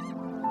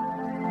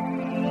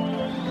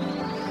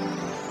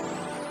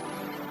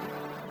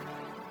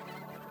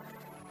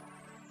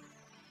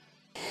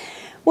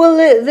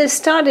 Well, the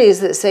studies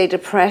that say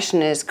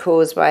depression is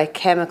caused by a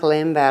chemical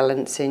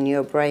imbalance in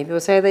your brain, people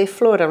say they're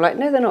flawed. I'm like,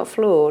 no, they're not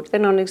flawed. They're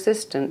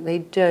non-existent. They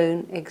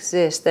don't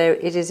exist.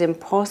 It is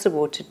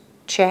impossible to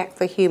check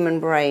the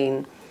human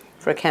brain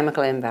for a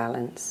chemical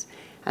imbalance.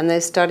 And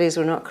those studies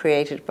were not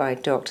created by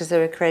doctors. They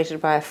were created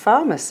by a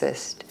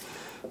pharmacist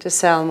to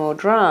sell more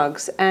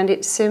drugs. And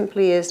it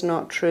simply is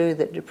not true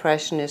that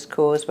depression is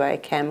caused by a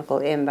chemical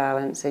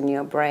imbalance in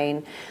your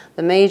brain.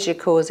 The major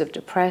cause of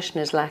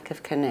depression is lack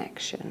of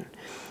connection.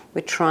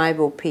 We're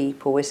tribal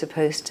people. We're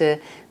supposed to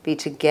be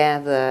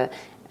together.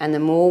 And the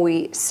more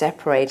we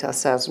separate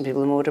ourselves from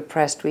people, the more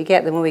depressed we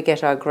get, the more we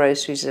get our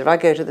groceries. If I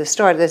go to the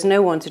store, there's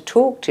no one to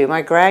talk to.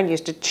 My gran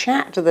used to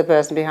chat to the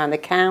person behind the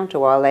counter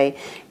while they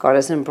got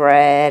us some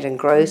bread and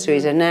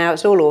groceries. And now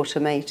it's all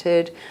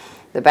automated.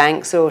 The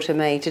bank's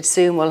automated.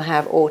 Soon we'll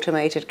have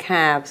automated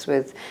cabs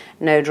with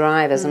no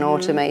drivers and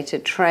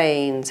automated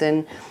trains.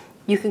 And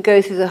you can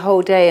go through the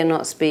whole day and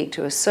not speak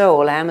to a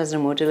soul.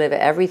 Amazon will deliver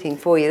everything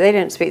for you. They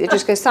don't speak. They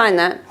just go, sign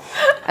that.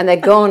 And they're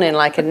gone in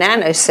like a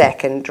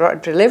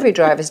nanosecond. Delivery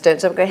drivers don't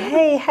stop going,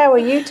 hey, how are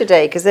you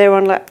today? Because they're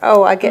on like,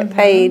 oh, I get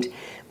paid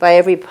by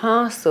every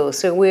parcel.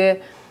 So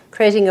we're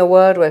creating a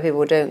world where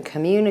people don't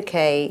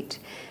communicate.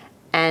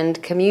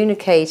 And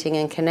communicating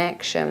and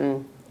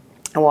connection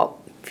are what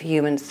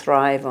humans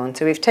thrive on.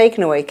 So we've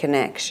taken away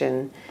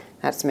connection.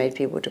 That's made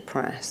people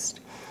depressed.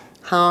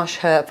 Harsh,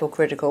 hurtful,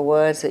 critical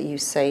words that you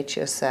say to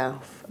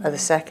yourself are the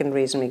second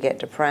reason we get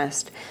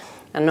depressed.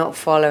 And not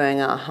following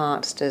our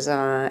heart's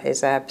desire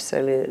is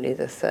absolutely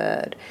the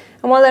third.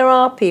 And while there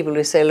are people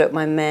who say, look,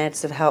 my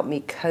meds have helped me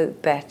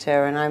cope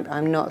better, and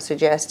I'm not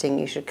suggesting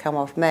you should come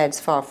off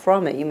meds, far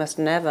from it. You must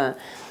never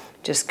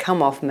just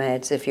come off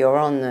meds if you're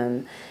on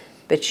them.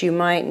 But you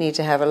might need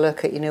to have a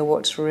look at,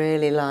 what's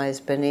really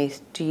lies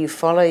beneath. Do you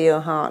follow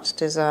your heart's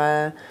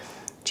desire?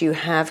 Do you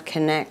have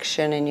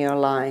connection in your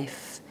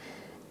life?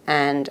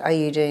 And are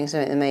you doing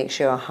something that makes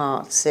your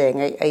heart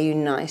sing? Are you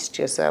nice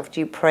to yourself? Do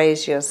you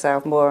praise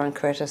yourself more and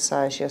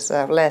criticize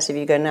yourself less? If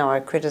you go, no, I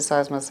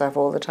criticize myself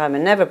all the time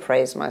and never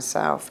praise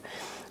myself,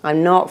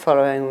 I'm not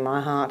following my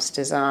heart's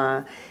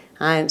desire,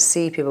 I don't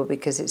see people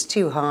because it's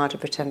too hard to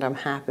pretend I'm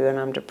happy when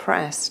I'm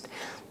depressed,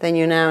 then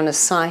you're now in a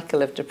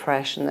cycle of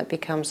depression that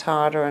becomes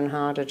harder and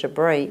harder to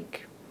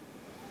break.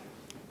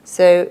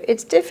 So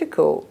it's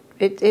difficult.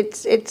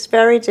 It's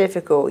very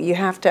difficult. You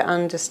have to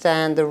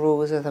understand the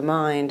rules of the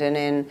mind, and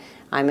in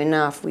I'm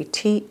Enough, we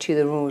teach you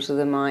the rules of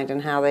the mind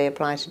and how they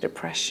apply to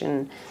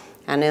depression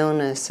and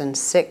illness and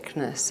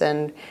sickness.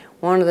 And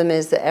one of them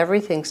is that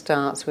everything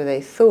starts with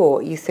a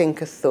thought. You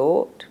think a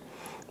thought.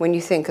 When you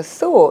think a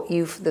thought,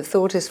 the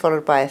thought is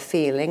followed by a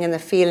feeling, and the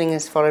feeling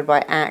is followed by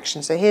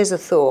action. So here's a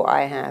thought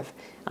I have.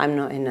 I'm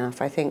not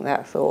enough. I think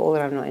that thought,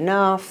 that I'm not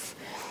enough.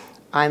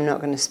 I'm not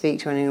going to speak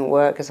to anyone at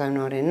work because I'm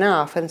not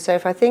enough. And so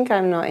if I think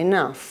I'm not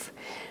enough,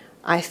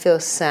 I feel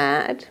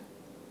sad.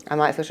 I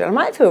might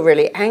feel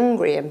really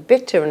angry and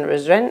bitter and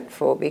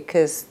resentful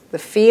because the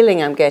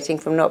feeling I'm getting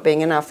from not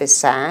being enough is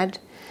sad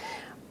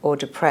or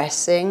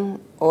depressing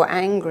or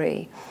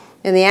angry.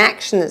 And the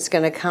action that's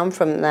going to come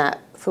from that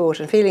thought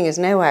and feeling is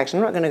no action.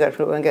 I'm not going to go to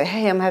people and go,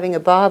 hey, I'm having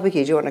a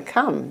barbecue, do you want to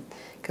come?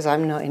 Because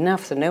I'm not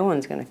enough, so no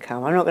one's going to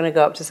come. I'm not going to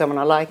go up to someone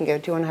I like and go,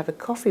 do you want to have a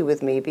coffee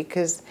with me?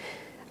 Because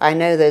I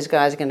know those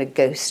guys are going to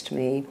ghost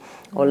me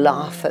or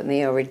laugh at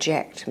me or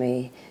reject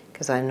me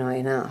because I'm not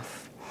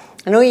enough.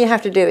 And all you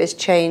have to do is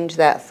change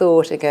that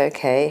thought and go,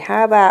 okay,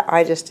 how about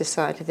I just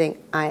decide to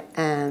think I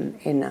am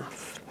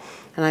enough?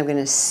 And I'm going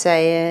to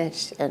say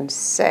it and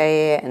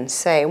say it and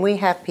say it. And we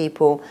have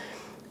people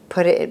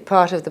put it,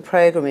 part of the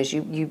program is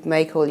you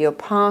make all your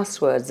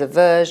passwords, the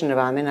version of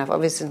I'm enough,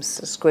 obviously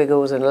some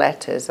squiggles and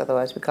letters,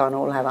 otherwise we can't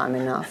all have I'm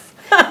enough.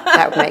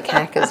 That would make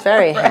hackers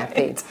very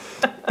happy.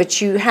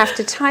 But you have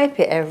to type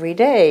it every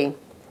day.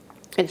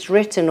 It's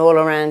written all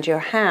around your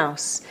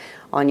house,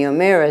 on your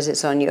mirrors,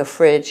 it's on your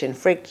fridge and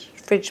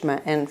fridge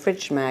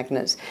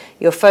magnets.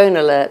 Your phone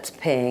alerts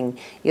ping.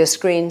 Your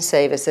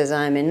screensaver says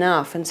I'm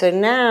enough. And so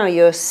now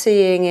you're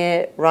seeing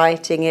it,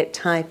 writing it,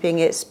 typing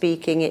it,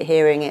 speaking it,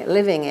 hearing it,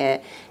 living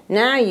it.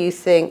 Now you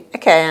think,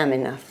 okay, I'm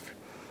enough.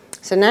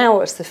 So now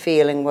what's the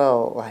feeling?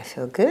 Well, I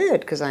feel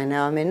good because I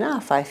know I'm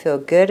enough. I feel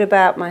good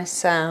about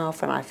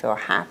myself and I feel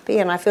happy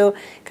and I feel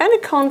kind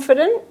of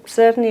confident,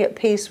 certainly at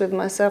peace with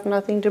myself,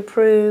 nothing to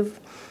prove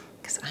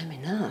because I'm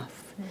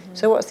enough. Mm-hmm.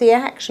 So what's the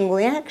action? Well,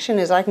 the action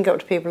is I can go up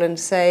to people and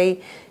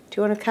say,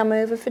 do you want to come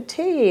over for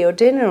tea or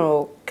dinner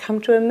or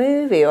come to a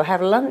movie or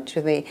have lunch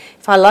with me?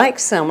 If I like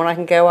someone, I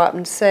can go up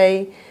and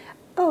say,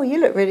 oh,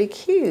 you look really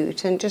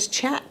cute, and just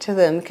chat to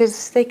them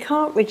because they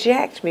can't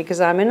reject me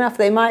because I'm enough.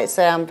 They might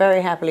say, I'm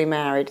very happily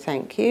married,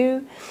 thank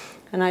you.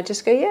 And I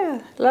just go,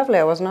 yeah, lovely,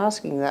 I wasn't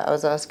asking that, I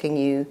was asking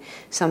you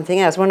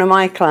something else. One of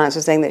my clients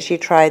was saying that she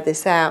tried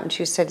this out and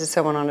she said to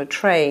someone on a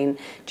train,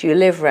 do you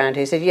live around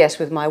here? He said, yes,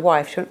 with my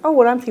wife. She went, oh,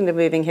 well, I'm thinking of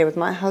moving here with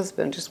my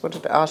husband. Just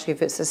wanted to ask you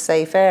if it's a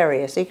safe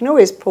area. So you can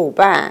always pull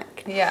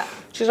back. Yeah.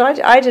 She said,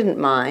 I didn't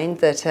mind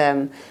that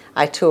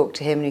I talked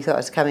to him and he thought I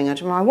was coming on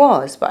to him. I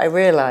was, but I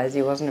realised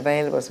he wasn't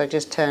available, so I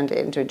just turned it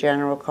into a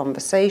general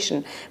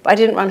conversation. But I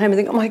didn't run home and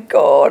think, oh my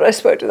God, I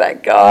spoke to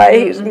that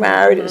guy, he's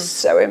married, it was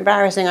so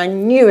embarrassing. I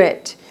knew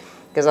it,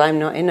 because I'm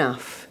not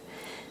enough.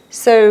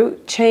 So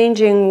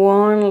changing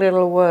one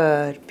little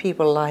word,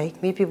 people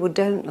like me, people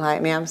don't like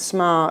me, I'm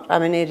smart,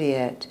 I'm an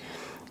idiot,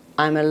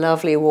 I'm a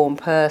lovely, warm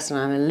person,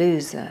 I'm a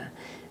loser.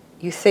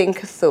 You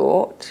think a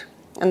thought,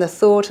 and the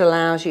thought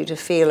allows you to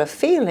feel a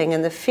feeling,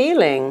 and the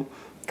feeling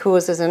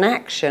causes an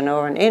action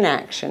or an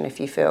inaction if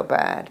you feel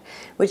bad,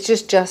 which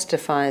just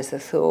justifies the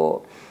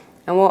thought.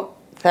 And what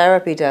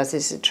therapy does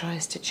is it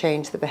tries to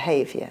change the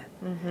behavior.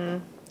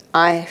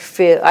 I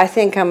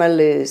think I'm a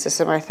loser,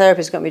 so my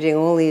therapist got me doing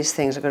all these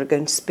things. I've got to go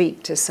and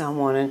speak to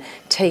someone and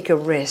take a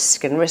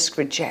risk and risk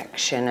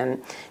rejection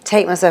and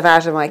take myself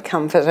out of my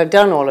comfort. I've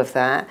done all of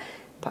that,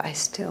 but I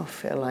still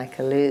feel like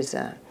a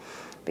loser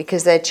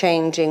because they're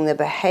changing the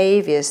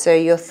behavior. So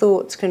your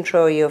thoughts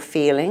control your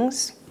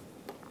feelings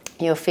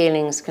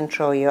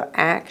control your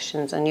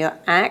actions, and your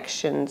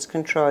actions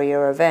control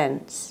your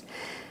events.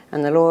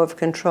 And the law of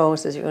control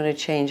says if you want to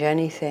change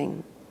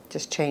anything,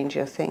 just change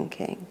your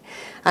thinking.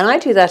 And I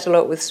do that a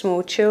lot with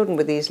small children,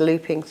 with these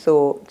looping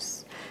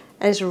thoughts.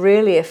 And it's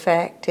really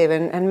effective.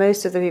 And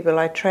most of the people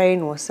I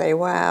train will say,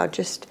 wow,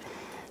 just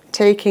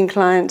taking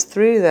clients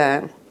through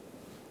that.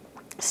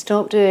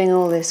 Stop doing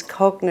all this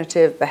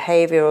cognitive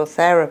behavioral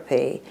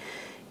therapy.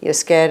 You're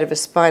scared of a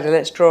spider,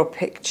 let's draw a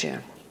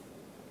picture.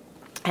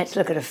 Let's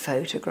look at a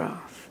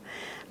photograph.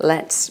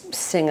 Let's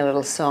sing a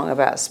little song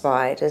about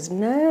spiders.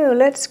 No,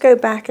 let's go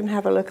back and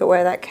have a look at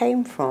where that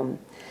came from.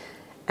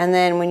 And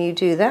then when you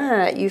do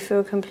that, you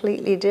feel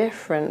completely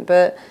different.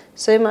 But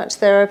so much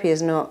therapy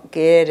is not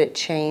geared at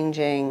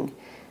changing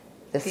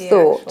the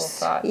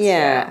thoughts.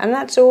 Yeah, and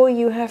that's all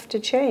you have to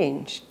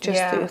change,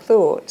 just your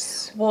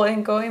thoughts. Well,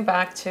 and going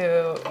back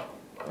to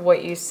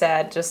what you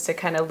said, just to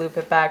kind of loop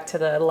it back to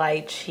the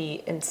lie,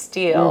 cheat, and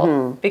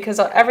steal, because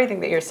everything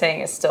that you're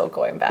saying is still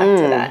going back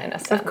to that in a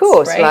sense. Of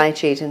course, right? Lie,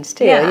 cheat, and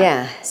steal,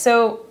 yeah.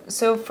 So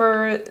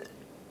for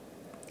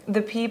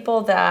the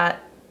people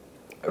that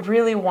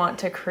really want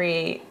to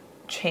create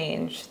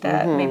change,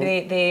 that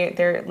maybe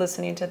they're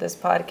listening to this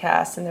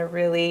podcast and they're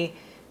really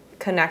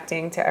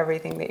connecting to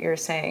everything that you're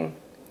saying,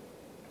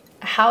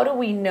 how do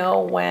we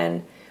know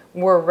when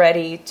we're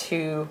ready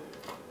to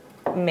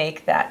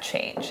make that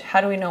change?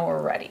 How do we know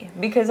we're ready?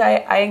 Because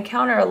I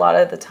encounter a lot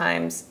of the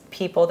times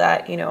people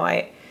that,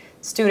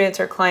 students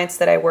or clients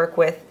that I work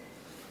with,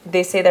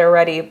 they say they're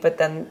ready, but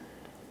then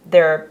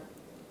their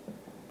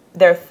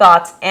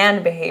thoughts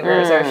and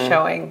behaviors are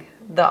showing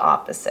the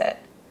opposite.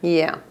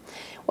 Yeah.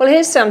 Well,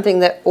 here's something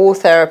that all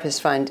therapists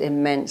find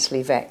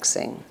immensely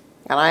vexing,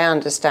 and I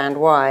understand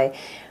why.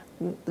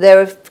 There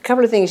are a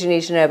couple of things you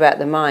need to know about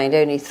the mind,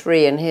 only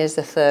 3, and here's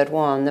the third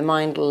one. The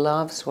mind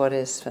loves what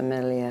is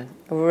familiar,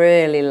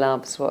 really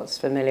loves what's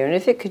familiar. And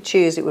if it could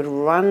choose, it would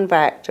run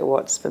back to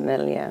what's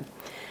familiar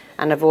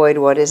and avoid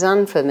what is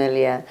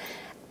unfamiliar.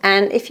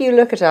 And if you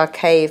look at our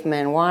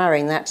cavemen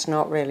wiring, that's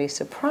not really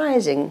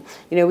surprising.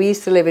 We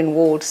used to live in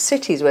walled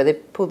cities where they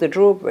pulled the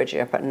drawbridge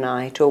up at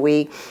night, or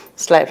we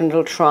slept in a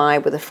little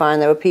tribe with a fire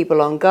and there were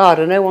people on guard,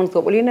 and no one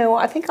thought, well, you know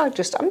what,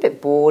 I'm a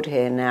bit bored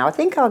here now. I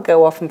think I'll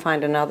go off and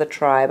find another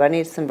tribe. I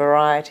need some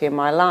variety in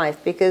my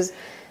life because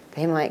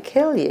they might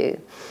kill you.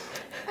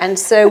 And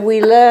so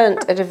we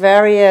learnt at a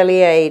very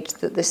early age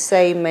that the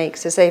same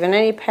makes us safe. And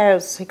any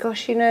parents say,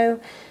 gosh,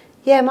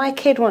 yeah, my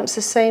kid wants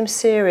the same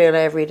cereal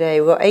every day.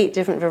 We've got 8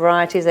 different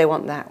varieties, they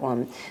want that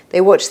one. They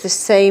watch the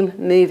same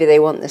movie, they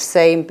want the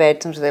same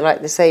bed, sometimes they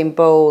like the same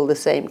bowl, the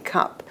same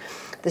cup,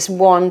 this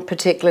one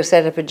particular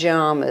set of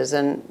pajamas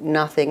and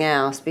nothing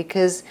else,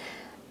 because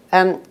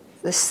the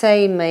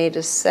same made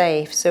us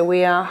safe. So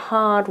we are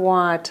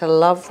hardwired to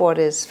love what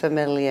is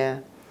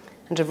familiar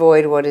and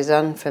avoid what is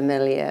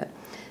unfamiliar.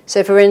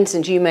 So, for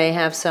instance, you may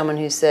have someone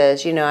who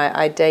says,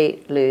 I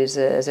date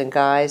losers and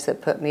guys that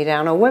put me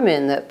down, or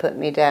women that put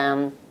me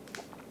down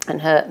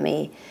and hurt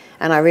me,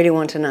 and I really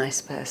want a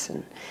nice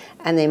person.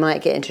 And they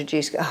might get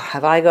introduced, oh,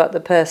 have I got the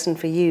person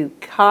for you?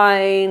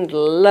 Kind,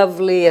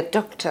 lovely, a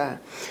doctor.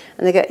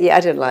 And they go, yeah,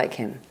 I didn't like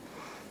him.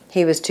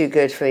 He was too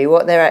good for me.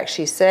 What they're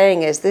actually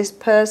saying is this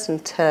person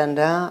turned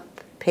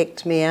up,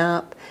 picked me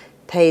up,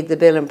 paid the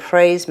bill and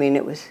praised me, and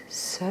it was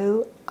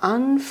so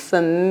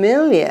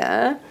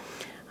unfamiliar.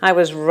 I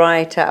was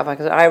right out of my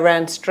control. I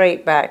ran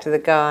straight back to the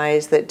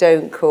guys that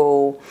don't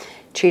call,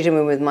 cheating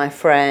me with my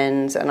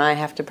friends, and I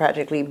have to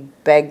practically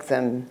beg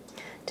them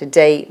to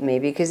date me,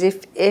 because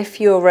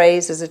if you're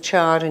raised as a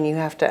child and you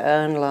have to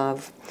earn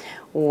love,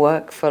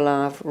 work for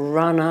love,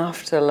 run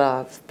after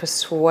love,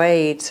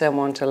 persuade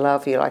someone to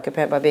love you like a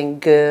parent by being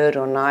good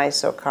or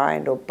nice or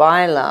kind or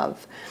buy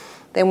love,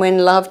 then when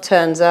love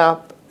turns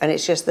up and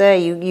it's just there,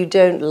 you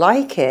don't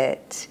like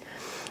it.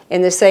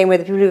 In the same way,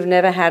 the people who've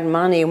never had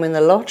money and win the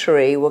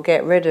lottery will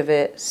get rid of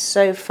it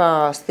so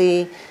fast.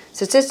 The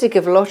statistic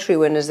of lottery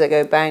winners that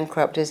go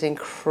bankrupt is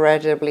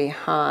incredibly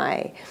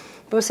high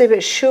People say,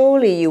 but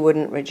surely you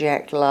wouldn't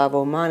reject love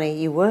or money.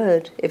 You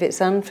would. If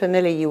it's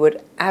unfamiliar, you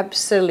would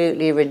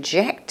absolutely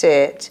reject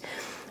it.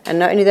 And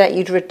not only that,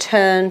 you'd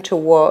return to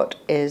what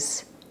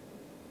is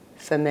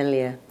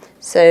familiar.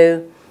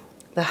 So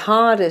the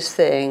hardest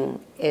thing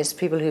is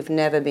people who've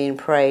never been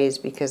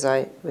praised, because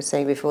I was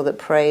saying before that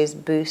praise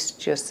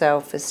boosts your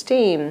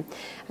self-esteem.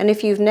 And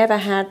if you've never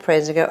had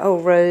praise, you go, oh,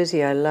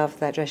 Rosie, I love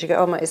that dress. You go,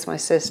 oh, it's my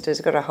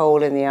sister's, got a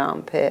hole in the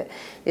armpit.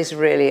 It's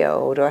really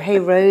old. Or, hey,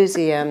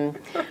 Rosie,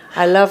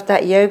 I loved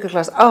that yoga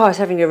class. Oh, I was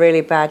having a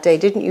really bad day.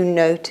 Didn't you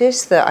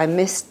notice that I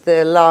missed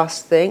the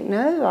last thing?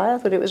 No, I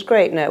thought it was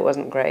great. No, it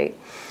wasn't great.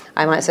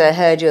 I might say, I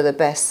heard you're the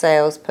best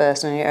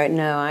salesperson. And you go,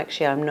 no,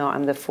 actually, I'm not.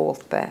 I'm the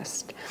fourth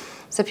best.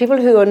 So people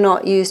who are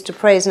not used to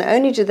praise, not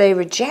only do they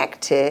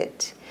reject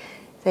it,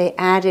 they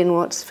add in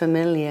what's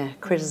familiar,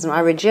 criticism. I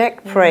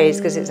reject praise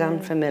because it's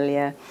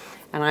unfamiliar.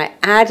 And I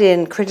add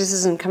in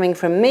criticism coming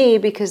from me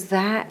because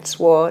that's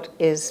what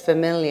is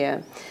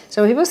familiar.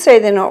 So when people say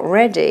they're not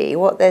ready,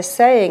 what they're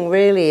saying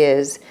really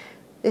is,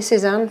 this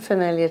is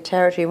unfamiliar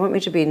territory. You want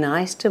me to be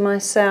nice to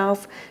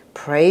myself,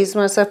 praise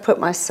myself, put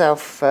myself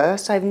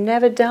first? I've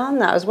never done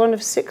that. I was one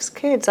of 6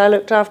 kids. I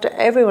looked after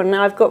everyone.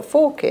 Now I've got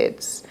 4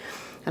 kids.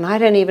 And I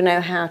don't even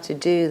know how to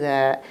do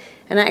that.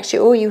 And actually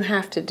all you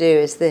have to do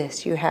is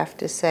this. You have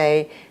to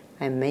say,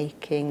 I'm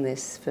making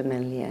this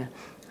familiar.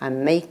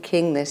 I'm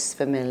making this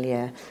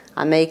familiar.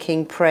 I'm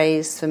making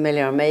praise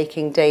familiar. I'm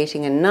making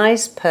dating a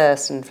nice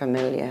person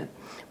familiar.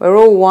 We're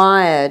all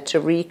wired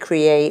to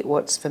recreate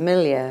what's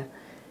familiar,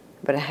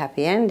 but a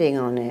happy ending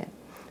on it.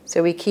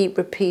 So we keep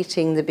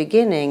repeating the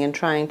beginning and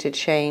trying to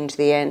change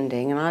the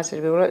ending. And I said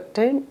to people, look,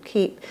 don't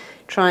keep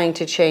trying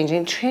to change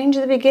it. Change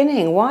the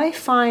beginning. Why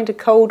find a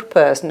cold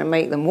person and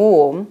make them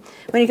warm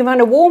when you can find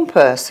a warm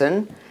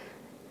person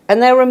and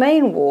they'll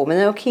remain warm and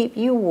they'll keep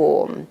you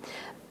warm?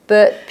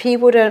 But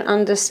people don't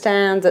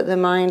understand that the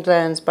mind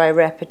learns by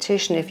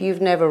repetition. If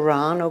you've never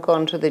run or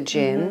gone to the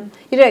gym,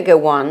 you don't go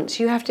once,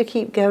 you have to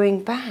keep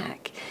going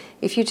back.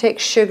 If you take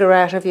sugar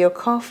out of your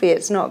coffee,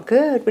 it's not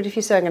good. But if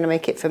you say, I'm going to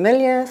make it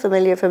familiar,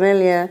 familiar,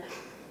 familiar,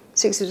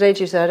 6 years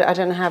later you say, I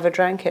don't know how I've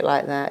drank it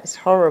like that. It's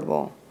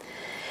horrible.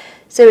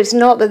 So it's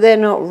not that they're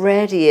not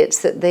ready,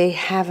 it's that they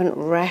haven't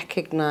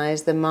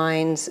recognized the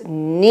mind's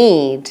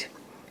need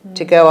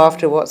to go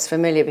after what's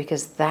familiar,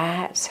 because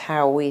that's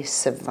how we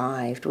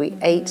survived. We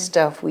ate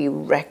stuff we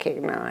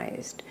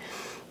recognized.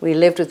 We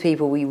lived with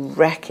people we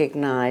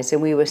recognized,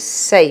 and we were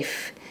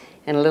safe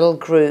in a little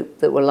group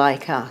that were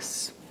like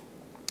us.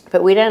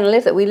 But we don't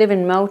live that. We live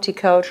in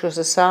multicultural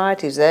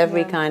societies,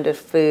 every kind of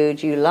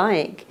food you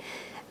like.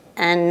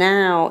 And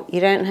now you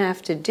don't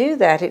have to do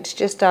that. It's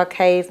just our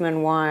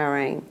caveman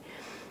wiring.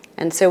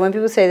 And so when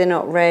people say they're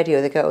not ready,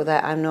 or they go, oh,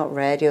 that I'm not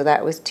ready, or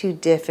that was too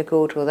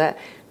difficult, or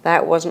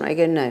that wasn't, I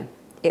go, no,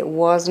 it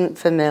wasn't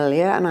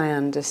familiar, and I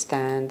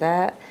understand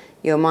that.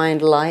 Your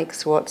mind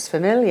likes what's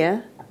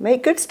familiar.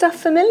 Make good stuff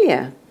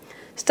familiar.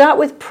 Start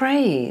with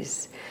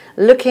praise,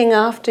 looking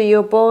after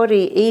your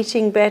body,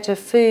 eating better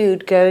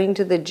food, going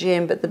to the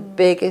gym. But the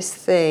biggest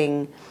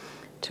thing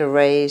to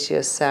raise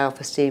your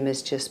self-esteem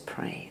is just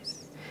praise.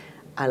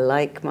 I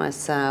like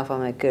myself,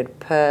 I'm a good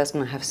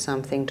person, I have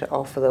something to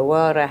offer the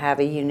world, I have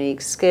a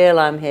unique skill,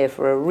 I'm here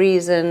for a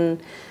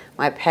reason.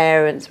 My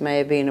parents may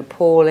have been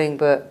appalling,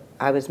 but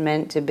I was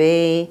meant to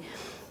be.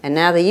 And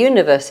now the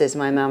universe is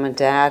my mum and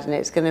dad, and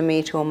it's going to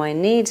meet all my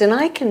needs, and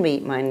I can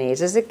meet my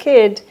needs. As a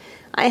kid,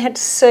 I had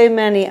so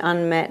many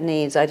unmet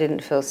needs. I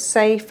didn't feel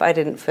safe, I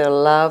didn't feel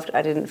loved,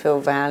 I didn't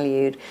feel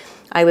valued.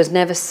 I was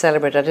never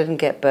celebrated, I didn't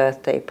get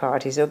birthday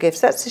parties or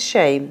gifts. That's a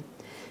shame.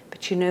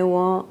 But you know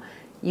what?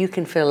 You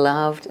can feel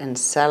loved and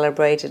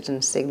celebrated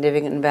and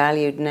significant and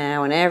valued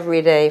now and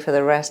every day for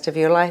the rest of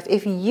your life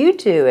if you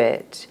do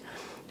it.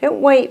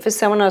 Don't wait for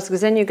someone else,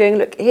 because then you're going,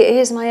 look,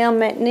 here's my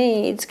unmet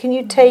needs. Can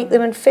you take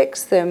them and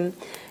fix them?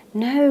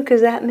 No,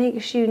 because that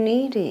makes you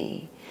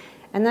needy.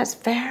 And that's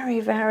very,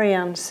 very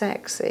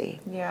unsexy.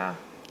 Yeah.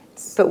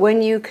 But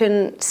when you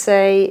can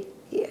say,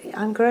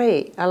 I'm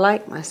great, I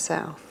like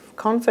myself,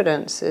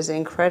 confidence is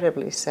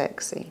incredibly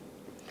sexy.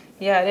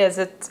 Yeah, it is.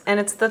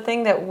 It's the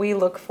thing that we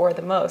look for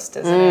the most,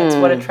 isn't it? It's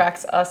what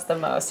attracts us the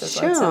most, is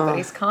when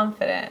somebody's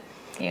confident.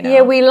 You know?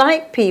 Yeah, we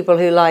like people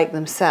who like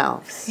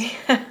themselves.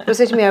 People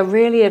say to me, I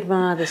really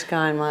admire this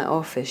guy in my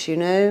office, you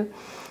know,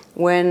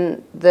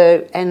 when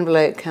the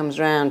envelope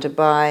comes round to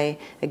buy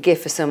a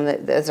gift for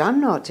someone that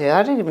I'm not doing.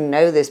 I don't even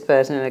know this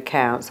person in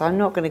accounts. So I'm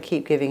not going to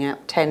keep giving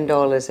out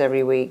 $10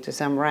 every week to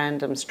some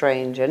random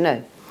stranger.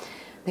 No.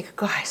 They go,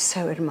 God, I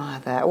so admire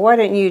that. Why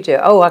don't you do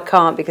it? Oh, I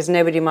can't because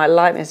nobody might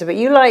like me. I said, but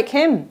you like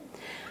him.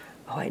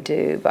 Oh, I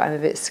do, but I'm a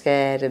bit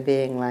scared of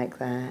being like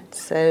that.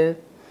 So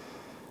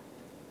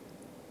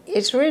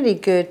it's really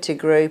good to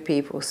grow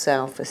people's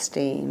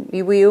self-esteem.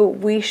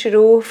 We should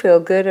all feel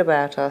good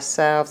about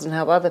ourselves and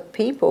help other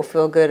people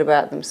feel good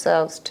about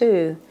themselves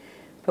too.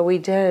 But we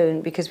don't,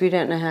 because we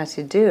don't know how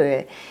to do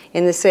it.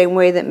 In the same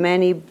way that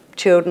many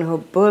children who are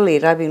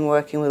bullied, I've been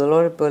working with a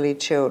lot of bullied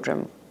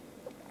children.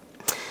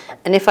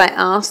 And if I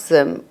ask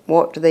them,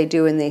 what do they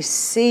do when they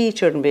see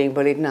children being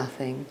bullied?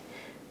 Nothing.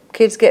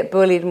 kids get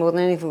bullied more than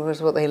anything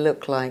because of what they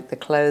look like, the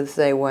clothes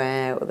they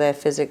wear, or their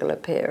physical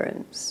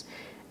appearance.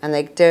 And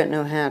they don't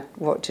know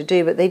what to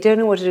do, but they don't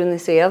know what to do when they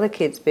see other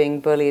kids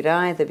being bullied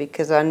either,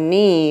 because our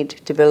need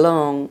to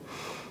belong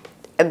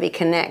and be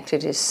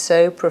connected is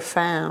so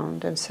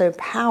profound and so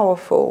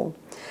powerful.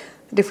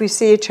 And if we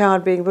see a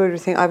child being bullied, we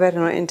think, I better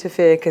not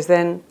interfere, because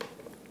then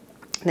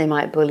they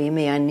might bully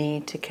me. I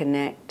need to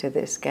connect to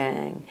this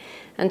gang.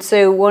 And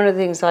so one of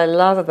the things I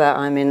love about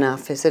I'm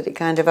Enough is that it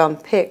kind of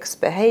unpicks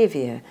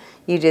behavior.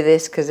 You do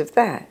this because of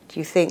that.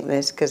 You think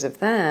this because of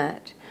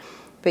that.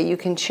 But you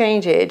can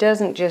change it. It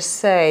doesn't just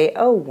say,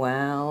 oh,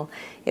 well.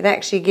 It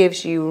actually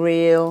gives you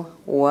real,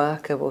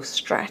 workable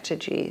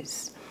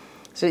strategies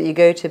so that you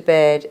go to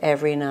bed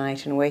every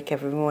night and wake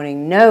every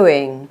morning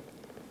knowing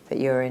that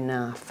you're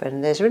enough.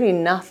 And there's really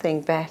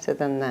nothing better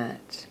than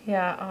that.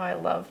 Yeah, oh, I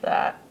love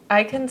that.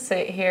 I can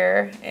sit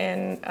here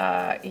in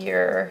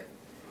your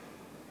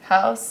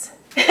house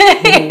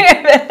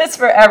it's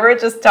forever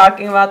just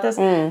talking about this.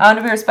 I want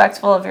to be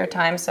respectful of your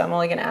time, so I'm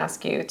only going to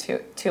ask you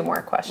two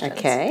more questions.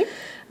 Okay.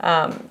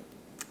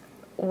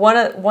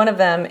 One of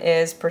them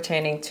is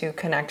pertaining to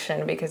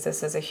connection, because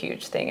this is a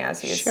huge thing,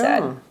 as you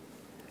said.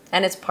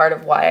 And it's part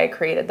of why I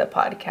created the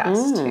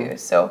podcast too.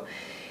 So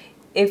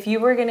if you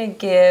were going to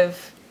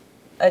give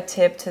a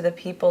tip to the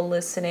people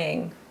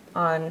listening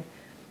on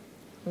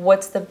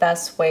what's the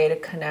best way to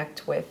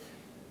connect with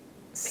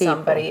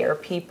somebody or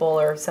people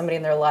or somebody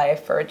in their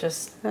life, or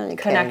just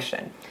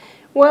connection?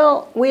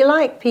 Well, we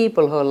like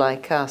people who are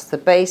like us. The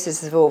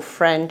basis of all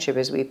friendship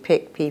is we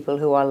pick people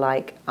who are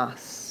like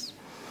us,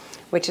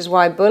 which is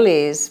why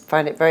bullies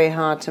find it very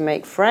hard to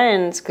make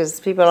friends, because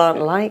people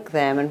aren't like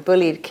them, and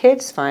bullied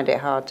kids find it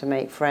hard to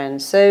make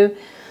friends. So,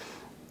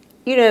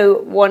 you know,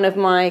 one of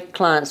my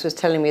clients was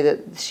telling me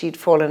that she'd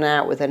fallen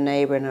out with a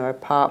neighbor in her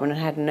apartment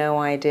and had no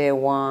idea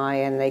why,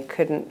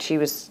 and she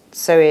was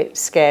so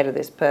scared of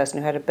this person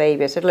who had a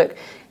baby. I said, look,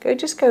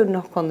 just go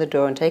knock on the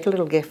door and take a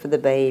little gift for the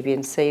baby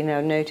and say,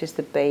 notice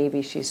the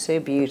baby, she's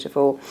so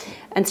beautiful.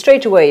 And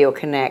straight away you'll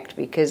connect,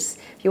 because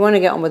if you want to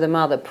get on with the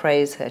mother,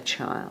 praise her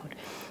child.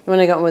 You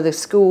want to get on with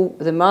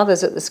the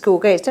mothers at the school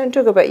gates, don't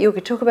talk about you,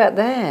 talk about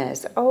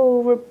theirs.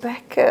 Oh,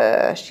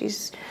 Rebecca,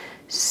 she's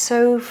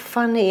so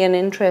funny and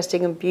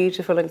interesting and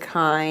beautiful and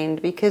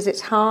kind, because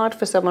it's hard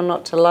for someone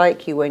not to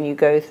like you when you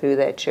go through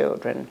their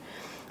children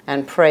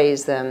and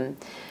praise them.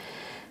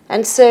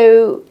 And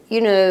so,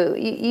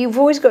 you've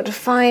always got to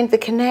find the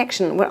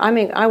connection. Well,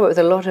 I work with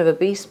a lot of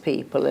obese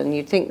people, and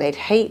you'd think they'd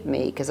hate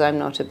me because I'm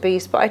not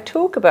obese, but I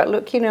talk about,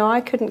 look,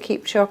 I couldn't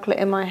keep chocolate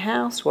in my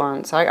house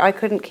once. I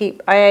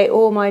ate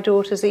all my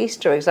daughter's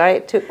Easter eggs. I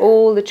took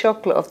all the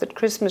chocolate off the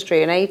Christmas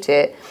tree and ate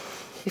it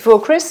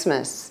before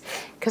Christmas,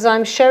 because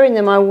I'm showing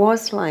them I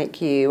was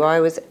like you. I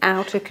was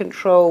out of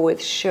control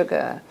with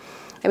sugar.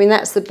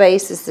 That's the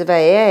basis of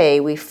AA.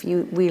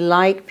 We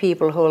like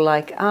people who are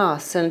like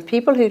us, and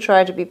people who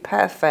try to be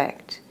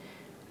perfect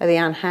are the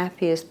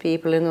unhappiest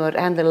people in the world,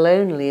 and the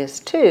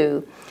loneliest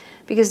too,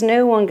 because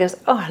no one goes,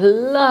 oh, I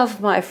love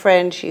my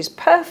friend, she's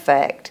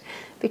perfect,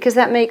 because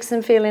that makes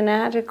them feel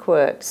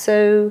inadequate.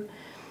 So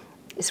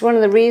it's one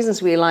of the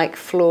reasons we like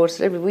flawed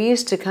celebrities. We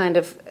used to kind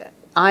of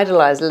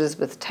idolize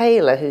Elizabeth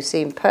Taylor, who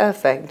seemed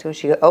perfect until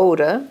she got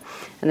older.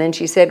 And then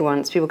she said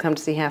once, people come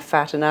to see how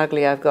fat and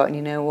ugly I've got, and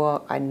you know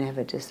what? I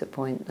never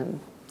disappoint them.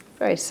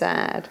 Very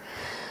sad.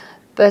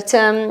 But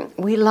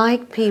we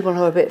like people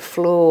who are a bit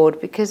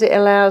flawed, because it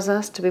allows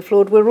us to be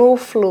flawed. We're all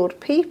flawed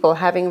people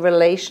having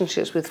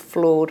relationships with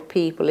flawed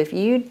people. If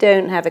you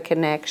don't have a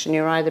connection,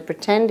 you're either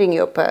pretending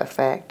you're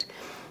perfect,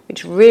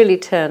 which really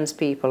turns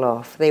people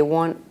off. They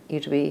want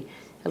you to be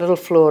a little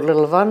flawed, a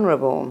little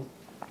vulnerable.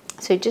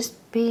 So just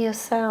be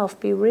yourself,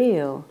 be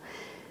real.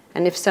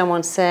 And if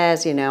someone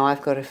says,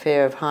 I've got a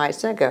fear of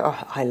heights, don't go,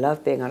 oh, I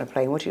love being on a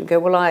plane. What do you go?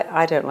 Well,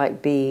 I don't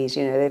like bees.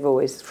 They've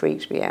always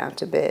freaked me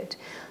out a bit.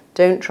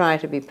 Don't try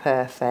to be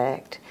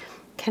perfect.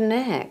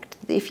 Connect.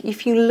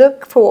 If you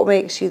look for what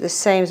makes you the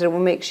same, so what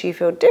makes you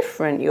feel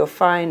different, you'll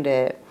find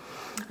it.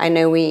 I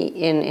know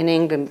in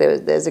England,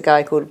 there's a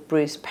guy called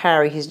Bruce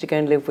Parry. He used to go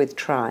and live with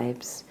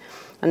tribes.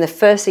 And the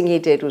first thing he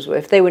did was,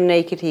 if they were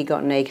naked, he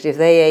got naked. If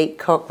they ate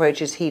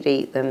cockroaches, he'd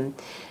eat them.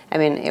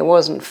 It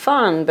wasn't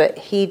fun, but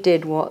he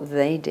did what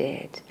they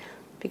did.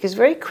 Because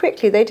very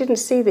quickly, they didn't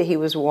see that he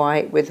was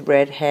white with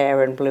red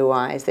hair and blue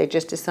eyes. They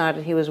just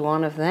decided he was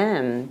one of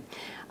them.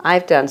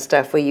 I've done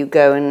stuff where you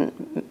go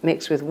and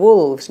mix with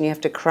wolves, and you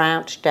have to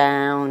crouch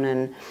down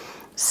and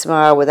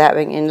smile without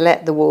and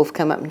let the wolf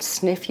come up and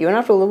sniff you. And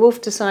after all, the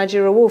wolf decides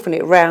you're a wolf, and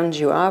it rounds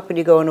you up, and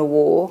you go on a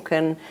walk,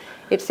 and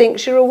it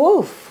thinks you're a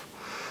wolf.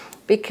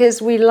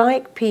 Because we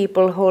like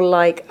people who are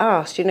like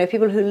us.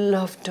 People who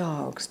love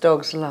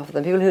dogs love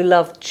them. People who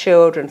love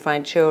children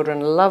find children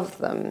love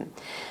them.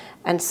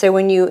 And so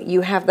when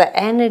you have that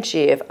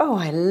energy of, oh,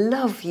 I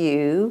love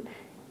you,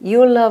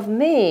 you'll love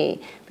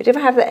me. But if I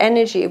have the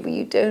energy of,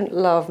 you don't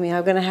love me,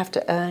 I'm going to have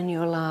to earn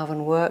your love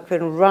and work for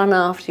it and run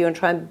after you and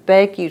try and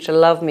beg you to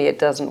love me, it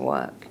doesn't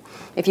work.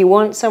 If you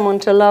want someone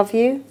to love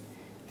you,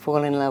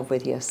 fall in love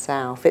with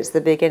yourself. It's the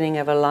beginning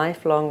of a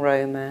lifelong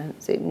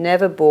romance. It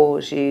never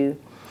bores you,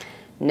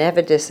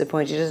 never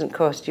disappoints you, doesn't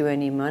cost you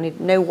any money.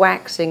 No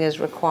waxing is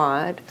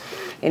required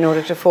in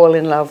order to fall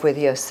in love with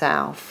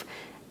yourself.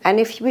 And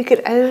if we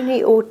could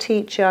only all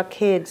teach our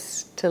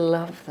kids to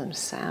love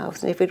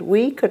themselves, and if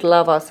we could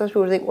love ourselves,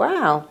 people would think,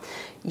 wow,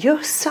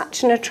 you're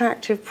such an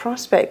attractive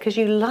prospect because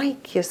you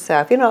like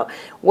yourself. You're not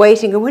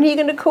waiting, when are you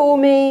going to call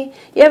me?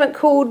 You haven't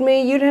called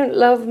me, you don't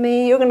love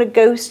me, you're going to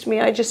ghost me,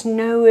 I just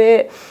know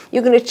it.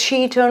 You're going to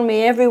cheat on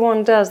me,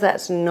 everyone does.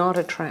 That's not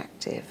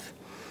attractive.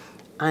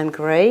 I'm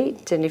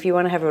great, and if you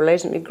want to have a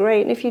relationship,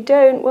 great. And if you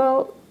don't,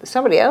 well,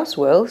 somebody else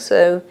will,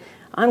 so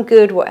I'm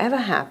good whatever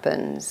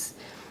happens.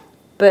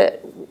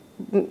 But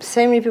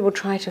so many people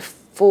try to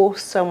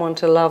force someone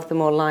to love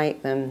them or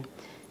like them.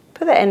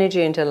 Put that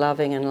energy into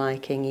loving and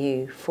liking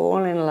you.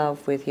 Fall in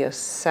love with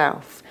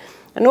yourself.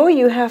 And all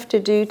you have to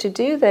do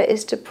that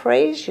is to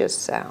praise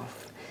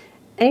yourself.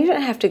 And you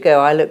don't have to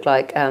go, I look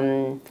like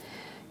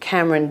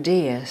Cameron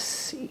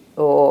Diaz,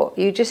 or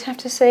you just have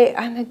to say,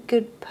 I'm a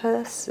good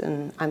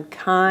person. I'm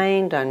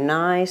kind, I'm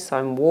nice,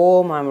 I'm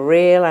warm, I'm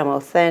real, I'm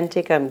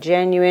authentic, I'm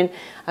genuine.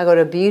 I've got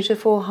a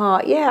beautiful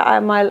heart. Yeah,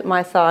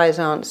 my thighs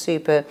aren't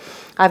super,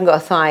 I haven't got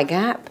a thigh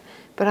gap,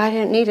 but I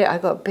don't need it.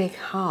 I've got a big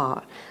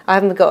heart. I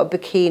haven't got a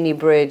bikini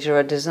bridge or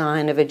a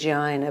designer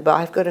vagina, but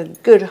I've got a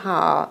good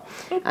heart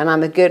and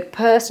I'm a good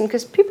person,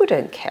 because people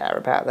don't care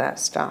about that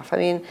stuff. I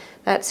mean,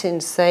 that's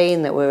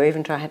insane that we're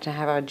even trying to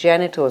have our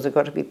genitals have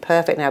got to be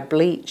perfect now,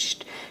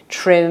 bleached,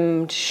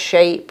 trimmed,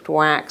 shaped,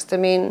 waxed. I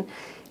mean,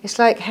 it's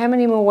like, how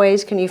many more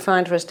ways can you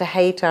find for us to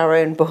hate our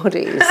own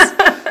bodies?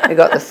 We've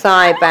got the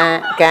thigh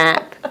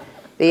gap,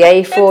 the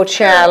A4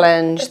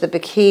 challenge, the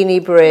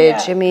bikini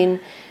bridge. Yeah. I mean,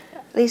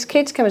 these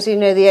kids come and say,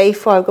 the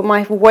A4,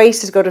 my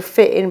waist has got to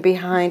fit in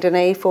behind an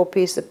A4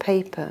 piece of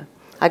paper.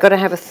 I've got to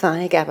have a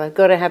thigh gap. I've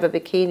got to have a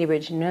bikini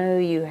bridge. No,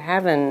 you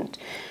haven't.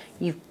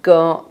 You've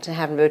got to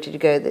have an ability to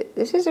go,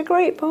 this is a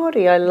great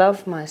body. I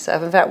love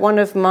myself. In fact, one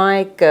of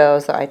my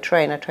girls that I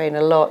train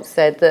a lot,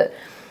 said that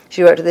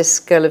she wrote to this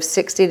girl of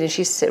 16, and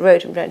she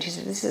wrote to him down. She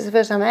said, this is the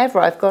first time ever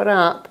I've got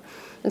up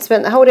and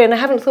spent the whole day, and I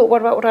haven't thought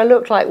about what I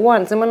looked like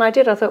once. And when I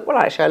did, I thought, well,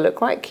 actually, I look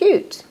quite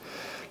cute.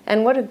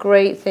 And what a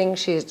great thing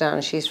she's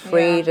done. She's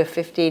freed a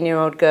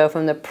 15-year-old girl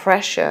from the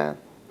pressure.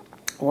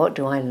 What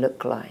do I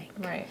look like?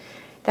 Right.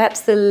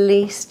 That's the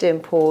least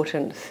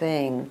important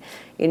thing.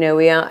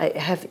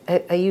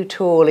 Are you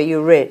tall? Are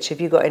you rich?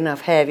 Have you got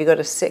enough hair? Have you got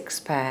a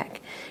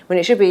six-pack? When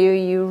it should be, are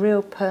you a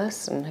real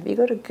person? Have you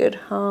got a good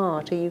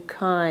heart? Are you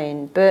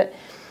kind? But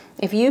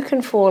if you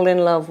can fall in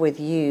love with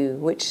you,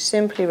 which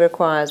simply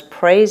requires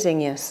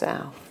praising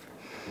yourself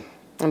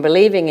and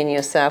believing in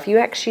yourself, you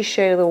actually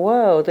show the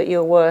world that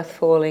you're worth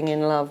falling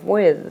in love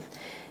with.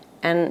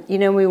 And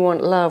we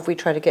want love, we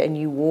try to get a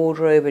new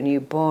wardrobe, a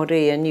new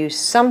body, a new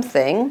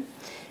something,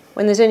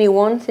 when there's only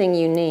one thing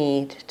you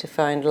need to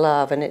find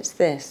love, and it's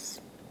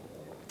this: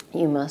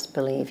 you must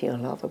believe you're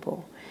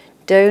lovable.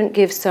 Don't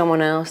give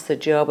someone else the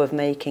job of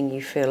making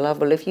you feel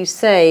lovable. If you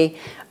say,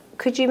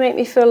 could you make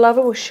me feel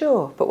lovable?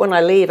 Sure, but when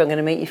I leave, I'm going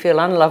to make you feel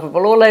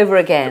unlovable all over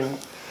again.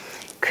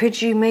 Could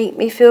you make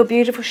me feel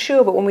beautiful?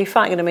 Sure, but when we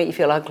fight, I'm going to make you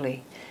feel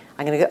ugly.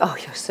 I'm going to go, oh,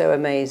 you're so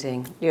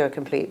amazing. You're a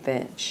complete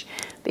bitch.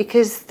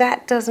 Because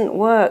that doesn't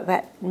work.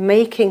 That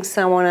making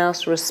someone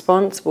else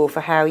responsible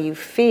for how you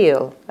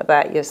feel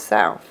about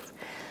yourself.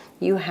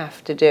 You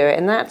have to do it.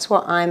 And that's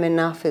what I'm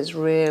Enough is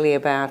really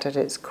about at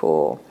its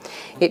core.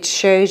 It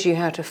shows you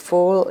how to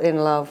fall in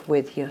love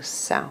with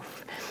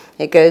yourself.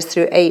 It goes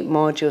through 8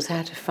 modules,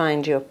 how to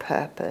find your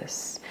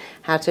purpose,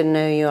 how to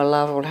know you're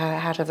lovable,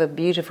 how to have a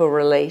beautiful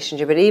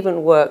relationship. It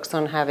even works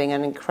on having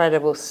an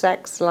incredible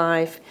sex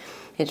life.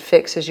 It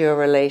fixes your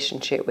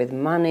relationship with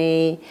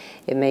money.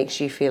 It makes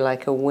you feel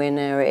like a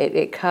winner.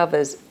 It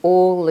covers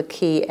all the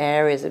key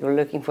areas that we're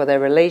looking for: their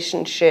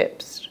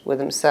relationships with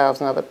themselves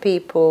and other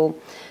people,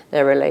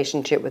 their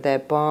relationship with their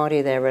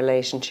body, their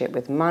relationship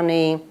with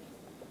money,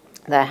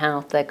 their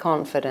health, their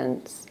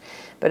confidence.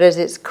 But at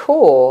its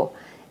core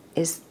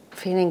is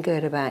feeling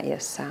good about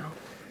yourself.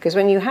 Because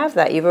when you have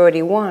that, you've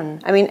already won.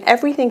 I mean,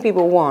 everything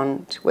people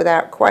want,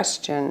 without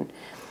question,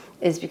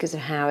 is because of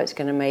how it's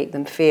going to make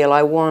them feel.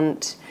 I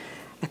want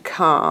a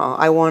car,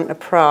 I want a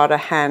Prada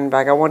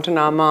handbag, I want an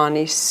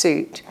Armani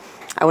suit,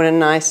 I want a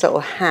nice little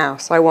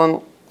house, I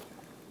want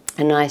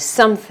a nice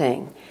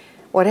something.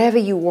 Whatever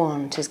you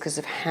want is because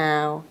of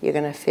how you're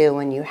going to feel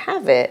when you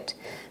have it.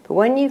 But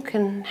when you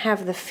can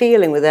have the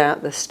feeling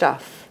without the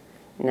stuff,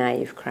 now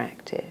you've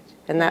cracked it.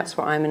 And that's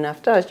what I'm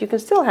Enough does. You can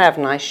still have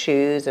nice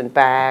shoes and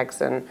bags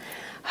and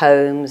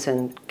homes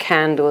and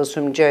candles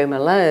from Jo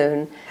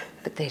Malone,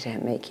 but they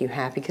don't make you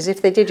happy. Because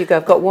if they did, you go,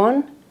 I've got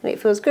one, and it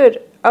feels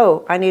good.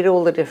 Oh, I need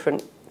all the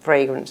different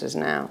fragrances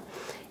now.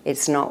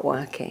 It's not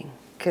working.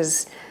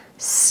 Because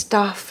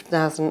stuff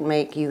doesn't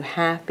make you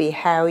happy.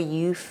 How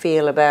you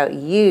feel about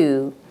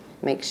you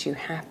makes you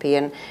happy.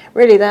 And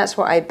really that's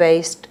what I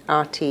based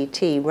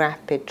RTT,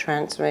 Rapid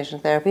Transformation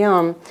Therapy,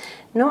 on.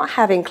 Not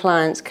having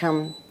clients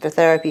come for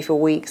therapy for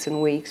weeks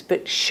and weeks,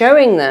 but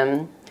showing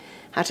them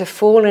how to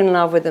fall in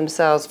love with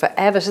themselves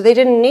forever, so they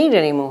didn't need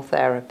any more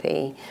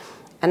therapy.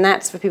 And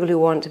that's for people who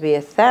want to be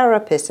a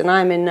therapist, and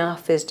I'm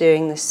Enough is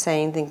doing the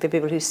same thing for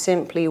people who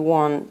simply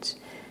want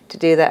to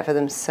do that for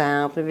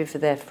themselves, maybe for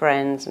their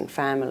friends and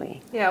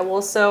family. Yeah,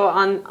 well, so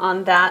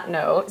on that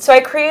note, so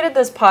I created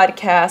this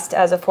podcast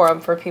as a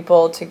forum for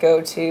people to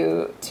go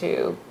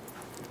to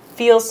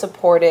feel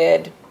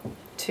supported,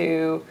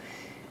 to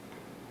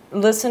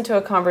listen to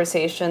a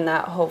conversation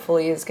that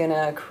hopefully is going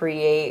to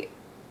create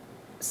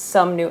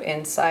some new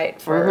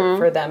insight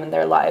for them in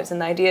their lives.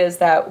 And the idea is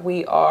that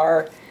we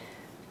are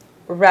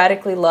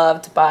radically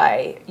loved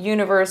by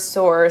universe,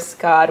 source,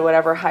 God,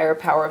 whatever higher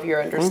power of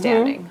your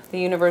understanding. The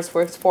universe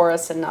works for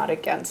us and not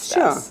against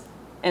us.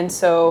 And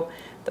so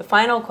the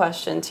final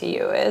question to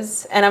you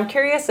is, and I'm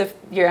curious if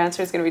your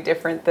answer is going to be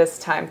different this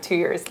time 2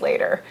 years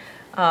later.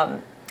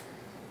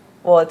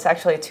 Well, it's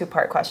actually a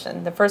two-part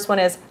question. The first one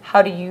is,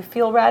 how do you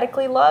feel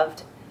radically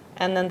loved?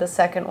 And then the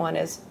second one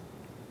is,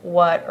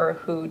 what or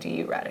who do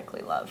you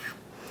radically love?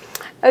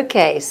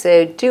 Okay,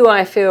 so do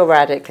I feel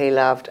radically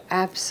loved?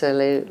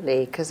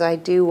 Absolutely, because I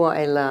do what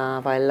I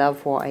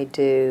love what I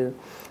do.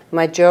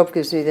 My job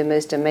gives me the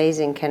most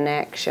amazing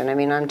connection. I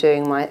mean, I'm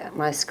doing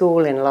my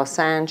school in Los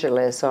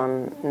Angeles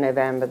on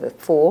November the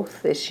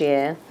 4th this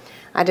year.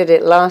 I did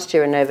it last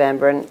year in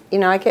November, and, you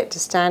know, I get to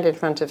stand in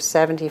front of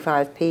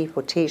 75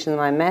 people teaching them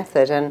my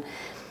method, and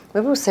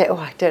people say, oh,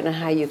 I don't know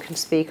how you can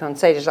speak on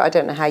stage. I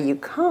don't know how you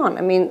can't.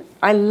 I mean,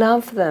 I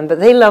love them, but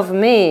they love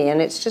me,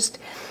 and it's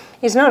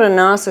not a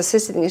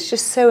narcissistic thing. It's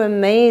just so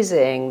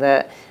amazing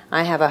that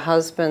I have a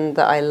husband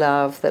that I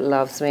love, that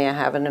loves me. I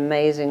have an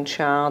amazing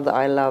child that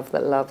I love,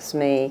 that loves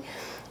me.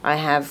 I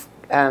have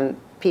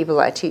people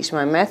that I teach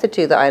my method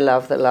to that I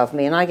love, that love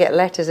me. And I get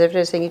letters every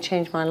day saying, you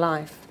changed my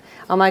life.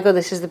 Oh my God,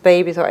 this is the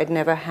baby I thought I'd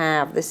never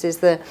have. This is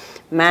the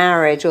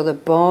marriage or the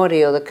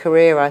body or the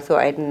career I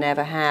thought I'd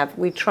never have.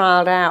 We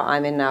trialed out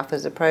I'm Enough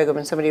as a program,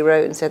 and somebody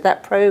wrote and said,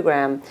 that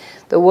program,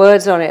 the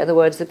words on it are the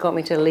words that got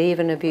me to leave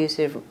an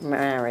abusive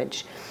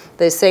marriage.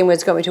 Those same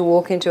words got me to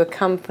walk into a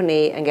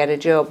company and get a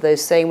job.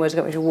 Those same words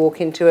got me to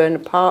walk into an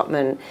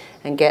apartment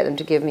and get them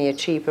to give me a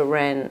cheaper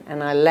rent.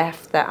 And I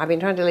left that. I've been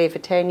trying to leave for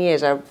 10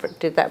 years. I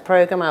did that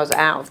program. I was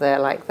out of there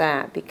like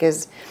that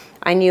because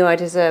I knew I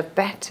deserved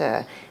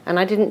better. And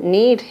I didn't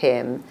need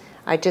him.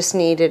 I just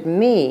needed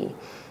me.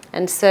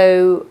 And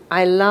so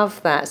I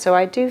love that. So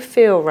I do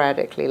feel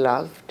radically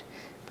loved.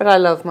 But I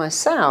love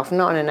myself,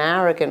 not in an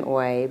arrogant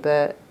way,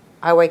 but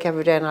I wake up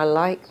every day and I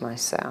like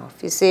myself.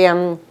 You see,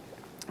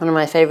 one of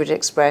my favorite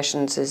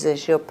expressions is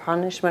this: your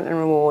punishment and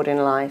reward in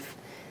life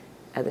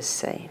are the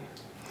same.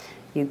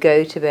 You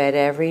go to bed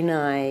every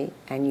night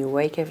and you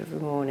wake up every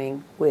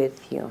morning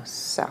with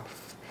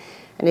yourself.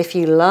 And if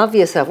you love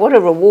yourself, what a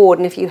reward.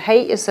 And if you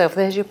hate yourself,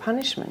 there's your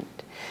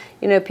punishment.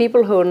 You know,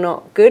 people who are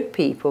not good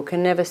people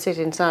can never sit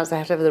in silence. They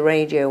have to have the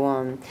radio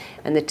on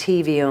and the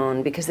TV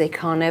on because they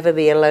can't ever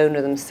be alone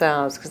with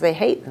themselves because they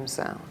hate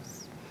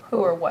themselves. Who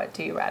or what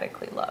do you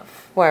radically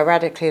love? Well, I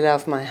radically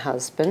love my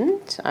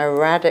husband. I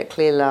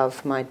radically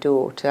love my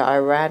daughter. I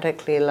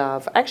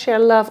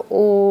love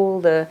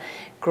all the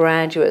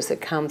graduates that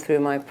come through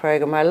my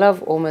program. I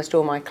love almost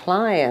all my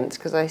clients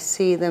because I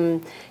see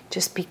them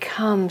just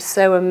become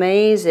so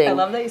amazing. I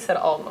love that you said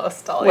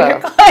almost all your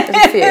clients.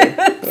 There's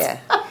a few, yeah.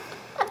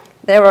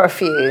 There are a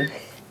few.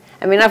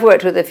 I mean, I've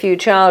worked with a few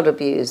child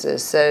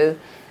abusers, so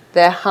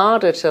they're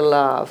harder to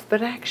love.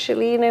 But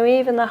actually, you know,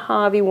 even the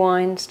Harvey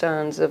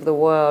Weinsteins of the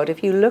world,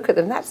 if you look at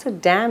them, that's a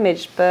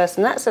damaged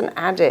person. That's an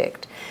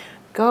addict.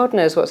 God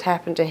knows what's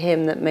happened to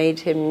him that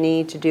made him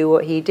need to do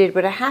what he did.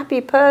 But a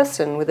happy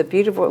person with a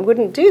beautiful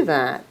wouldn't do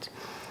that.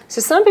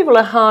 So some people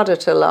are harder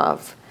to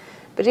love.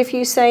 But if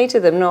you say to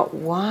them, not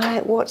why,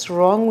 what's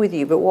wrong with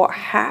you, but what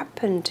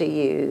happened to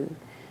you,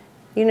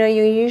 you know,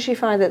 you usually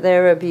find that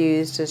they're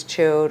abused as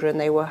children,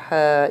 they were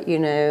hurt, you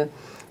know.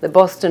 The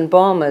Boston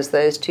bombers,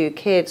 those two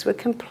kids, were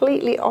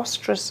completely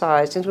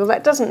ostracized. And well,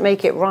 that doesn't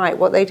make it right.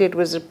 What they did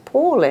was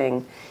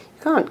appalling.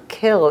 You can't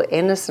kill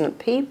innocent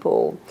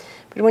people.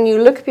 But when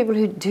you look at people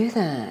who do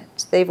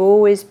that, they've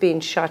always been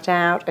shut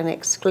out and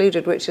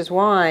excluded, which is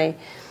why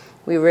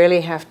we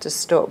really have to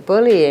stop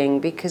bullying,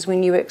 because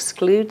when you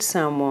exclude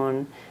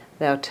someone,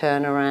 they'll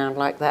turn around,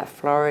 like that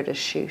Florida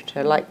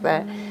shooter, like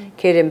that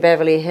kid in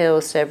Beverly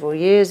Hills several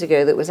years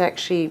ago that was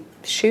actually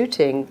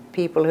shooting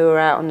people who were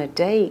out on a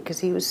date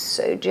because he was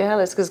so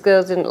jealous because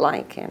girls didn't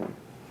like him.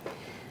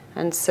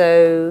 And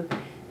so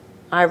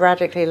I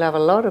radically love a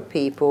lot of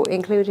people,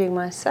 including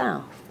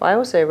myself. I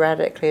also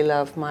radically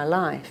love my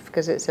life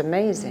because it's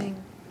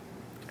amazing.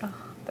 Oh,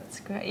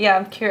 that's great. Yeah,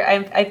 I'm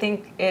curious. I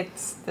think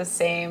it's the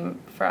same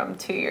from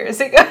 2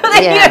 years ago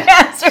that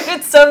you answered.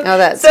 It's some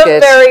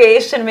good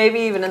variation, maybe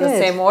even in the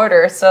same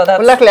order. So that's,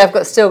 well, luckily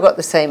I've still got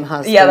the same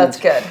husband. Yeah, that's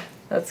good.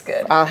 That's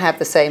good. I'll have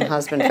the same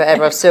husband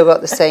forever. I've still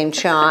got the same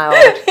child.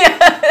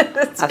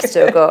 I've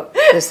still got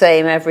the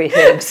same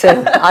everything. So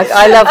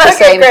I love the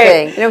same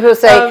thing. You know, people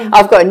say,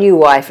 I've got a new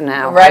wife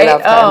now. Right? I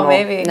love her more.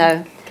 Maybe.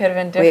 No. could have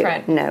been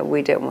different.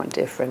 We don't want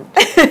different.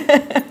 We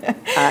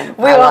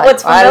want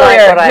what's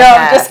familiar.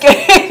 I'm just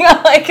kidding.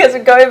 Because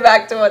going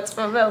back to what's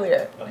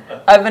familiar.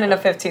 I've been in a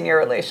 15-year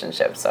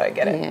relationship, so I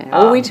get it. Yeah.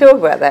 Well, we talk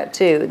about that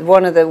too.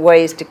 One of the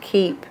ways to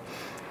keep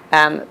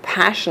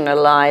passion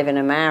alive in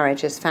a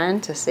marriage is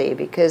fantasy,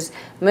 because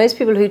most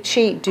people who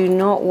cheat do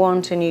not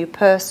want a new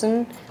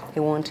person. They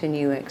want a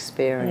new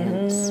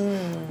experience.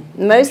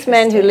 Most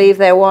men who leave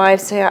their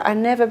wives say, I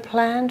never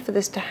planned for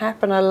this to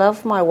happen. I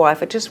love my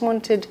wife. I just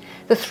wanted,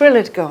 the thrill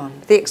had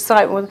gone, the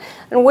excitement.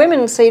 And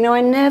women say,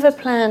 I never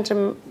planned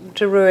to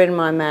ruin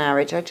my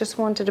marriage. I just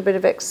wanted a bit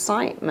of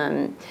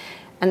excitement.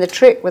 And the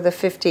trick with a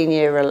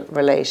 15-year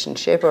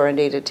relationship, or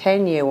indeed a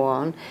 10-year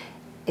one,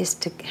 is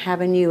to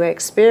have a new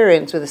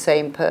experience with the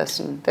same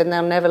person. Then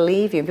they'll never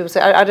leave you. People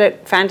say, I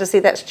don't, fantasy,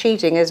 that's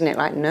cheating, isn't it?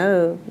 Like,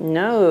 no,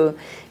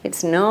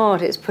 it's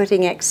not. It's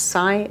putting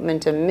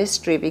excitement and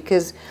mystery,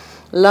 because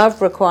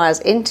love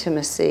requires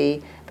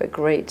intimacy, but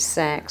great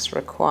sex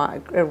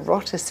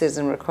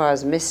eroticism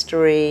requires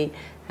mystery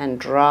and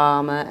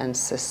drama and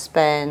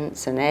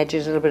suspense and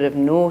edges, a little bit of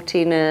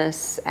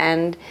naughtiness.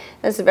 And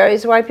that's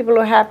why people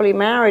who are happily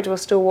married will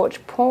still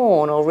watch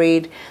porn or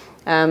read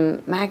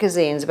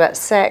magazines about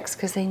sex,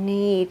 because you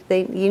need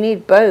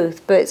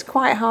both. But it's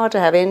quite hard to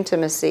have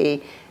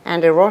intimacy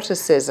and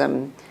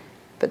eroticism.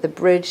 But the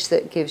bridge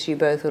that gives you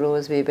both will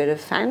always be a bit of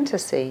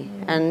fantasy.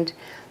 And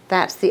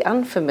that's the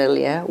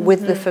unfamiliar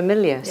with the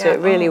familiar. So it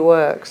really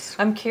works.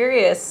 I'm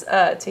curious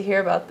to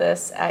hear about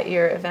this at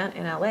your event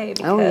in LA,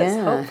 because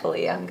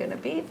hopefully I'm going to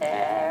be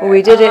there. Well,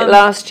 we did it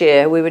last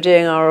year. We were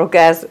doing our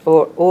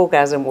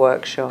orgasm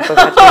workshop.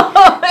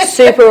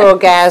 Super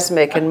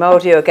orgasmic and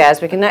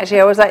multi-orgasmic. And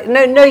actually I was like,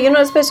 no, you're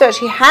not supposed to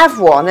actually have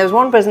one. There was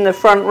one person in the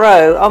front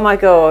row. Oh my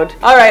God.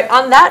 All right,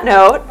 on that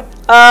note,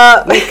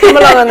 you come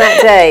along on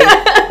that day.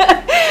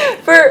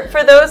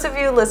 For those of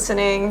you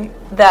listening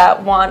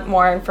that want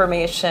more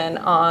information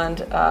on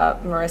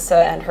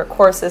Marisa and her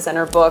courses and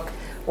her book,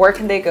 where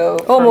can they go?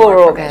 Or more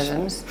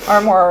orgasms.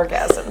 Or more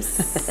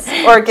orgasms.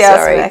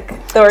 Orgasmic.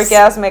 The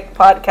Orgasmic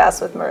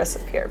Podcast with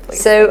Marisa Peer,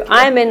 please. So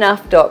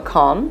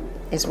I'mEnough.com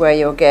is where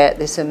you'll get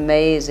this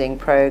amazing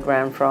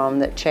program from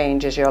that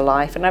changes your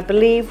life. And I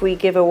believe we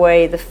give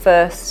away the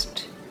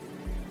first...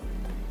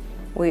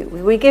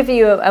 We give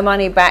you a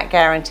money-back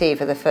guarantee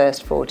for the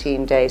first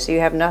 14 days, so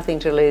you have nothing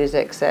to lose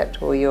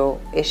except all your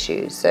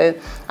issues. So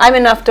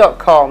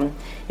I'mEnough.com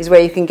is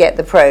where you can get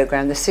the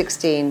program, the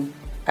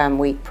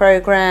 16-week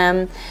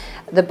program.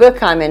 The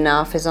book, I'm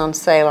Enough, is on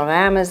sale on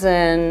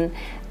Amazon.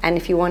 And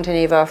if you want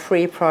any of our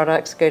free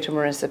products, go to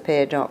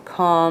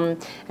marisapeer.com.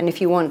 And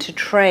if you want to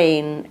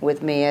train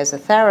with me as a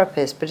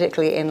therapist,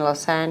 particularly in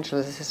Los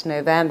Angeles this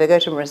November, go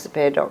to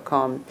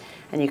marisapeer.com.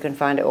 And you can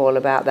find it all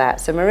about that.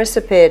 So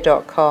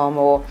marisapeer.com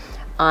or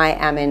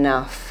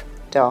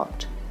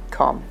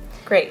I'mEnough.com.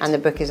 Great. And the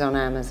book is on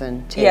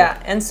Amazon too.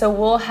 Yeah, and so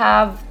we'll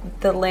have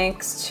the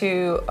links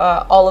to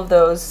all of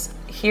those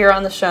here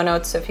on the show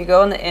notes. So if you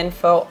go in the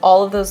info,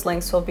 all of those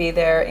links will be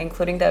there,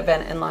 including the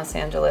event in Los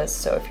Angeles.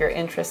 So if you're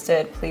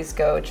interested, please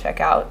go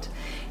check out.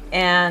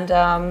 And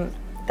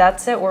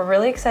that's it. We're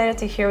really excited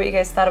to hear what you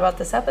guys thought about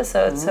this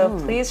episode. So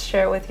please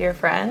share with your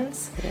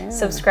friends,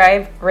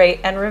 subscribe,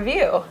 rate, and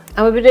review.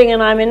 And we'll be doing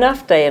an I'm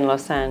Enough Day in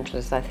Los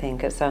Angeles, I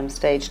think, at some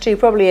stage too,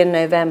 probably in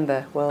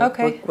November. We'll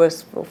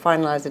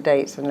finalize the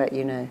dates and let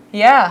you know.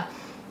 Yeah.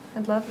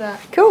 I'd love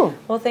that. Cool.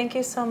 Well, thank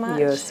you so much.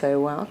 You're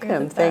so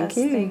welcome. Thank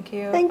you. Thank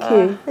you. Thank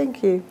you.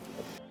 Thank you.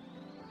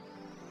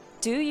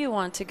 Do you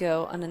want to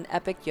go on an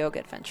epic yoga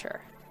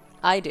adventure?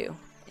 I do.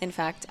 In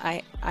fact,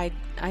 I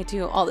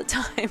do all the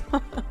time.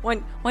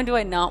 When do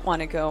I not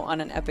want to go on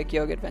an epic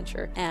yoga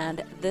adventure?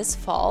 And this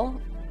fall,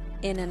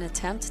 in an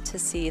attempt to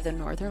see the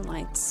Northern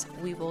Lights,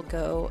 we will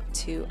go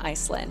to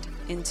Iceland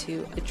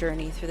into a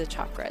journey through the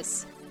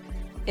chakras.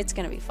 It's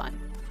going to be fun.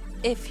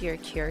 If you're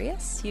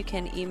curious, you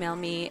can email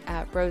me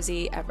at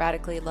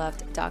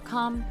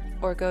rosie@radicallyloved.com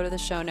or go to the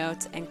show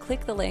notes and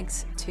click the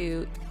links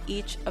to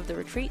each of the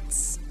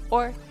retreats,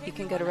 or you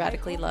can go to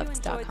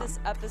radicallyloved.com. Enjoyed this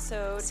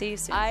episode. See you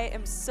soon. I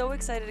am so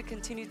excited to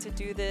continue to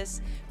do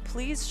this.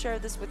 Please share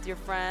this with your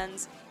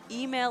friends.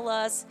 Email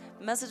us,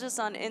 message us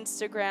on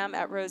Instagram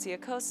at Rosie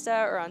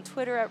Acosta or on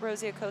Twitter at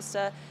Rosie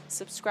Acosta.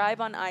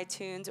 Subscribe on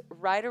iTunes,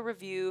 write a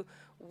review.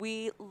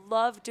 We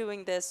love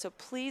doing this, so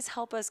please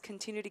help us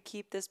continue to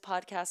keep this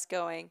podcast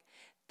going.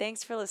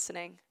 Thanks for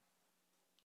listening.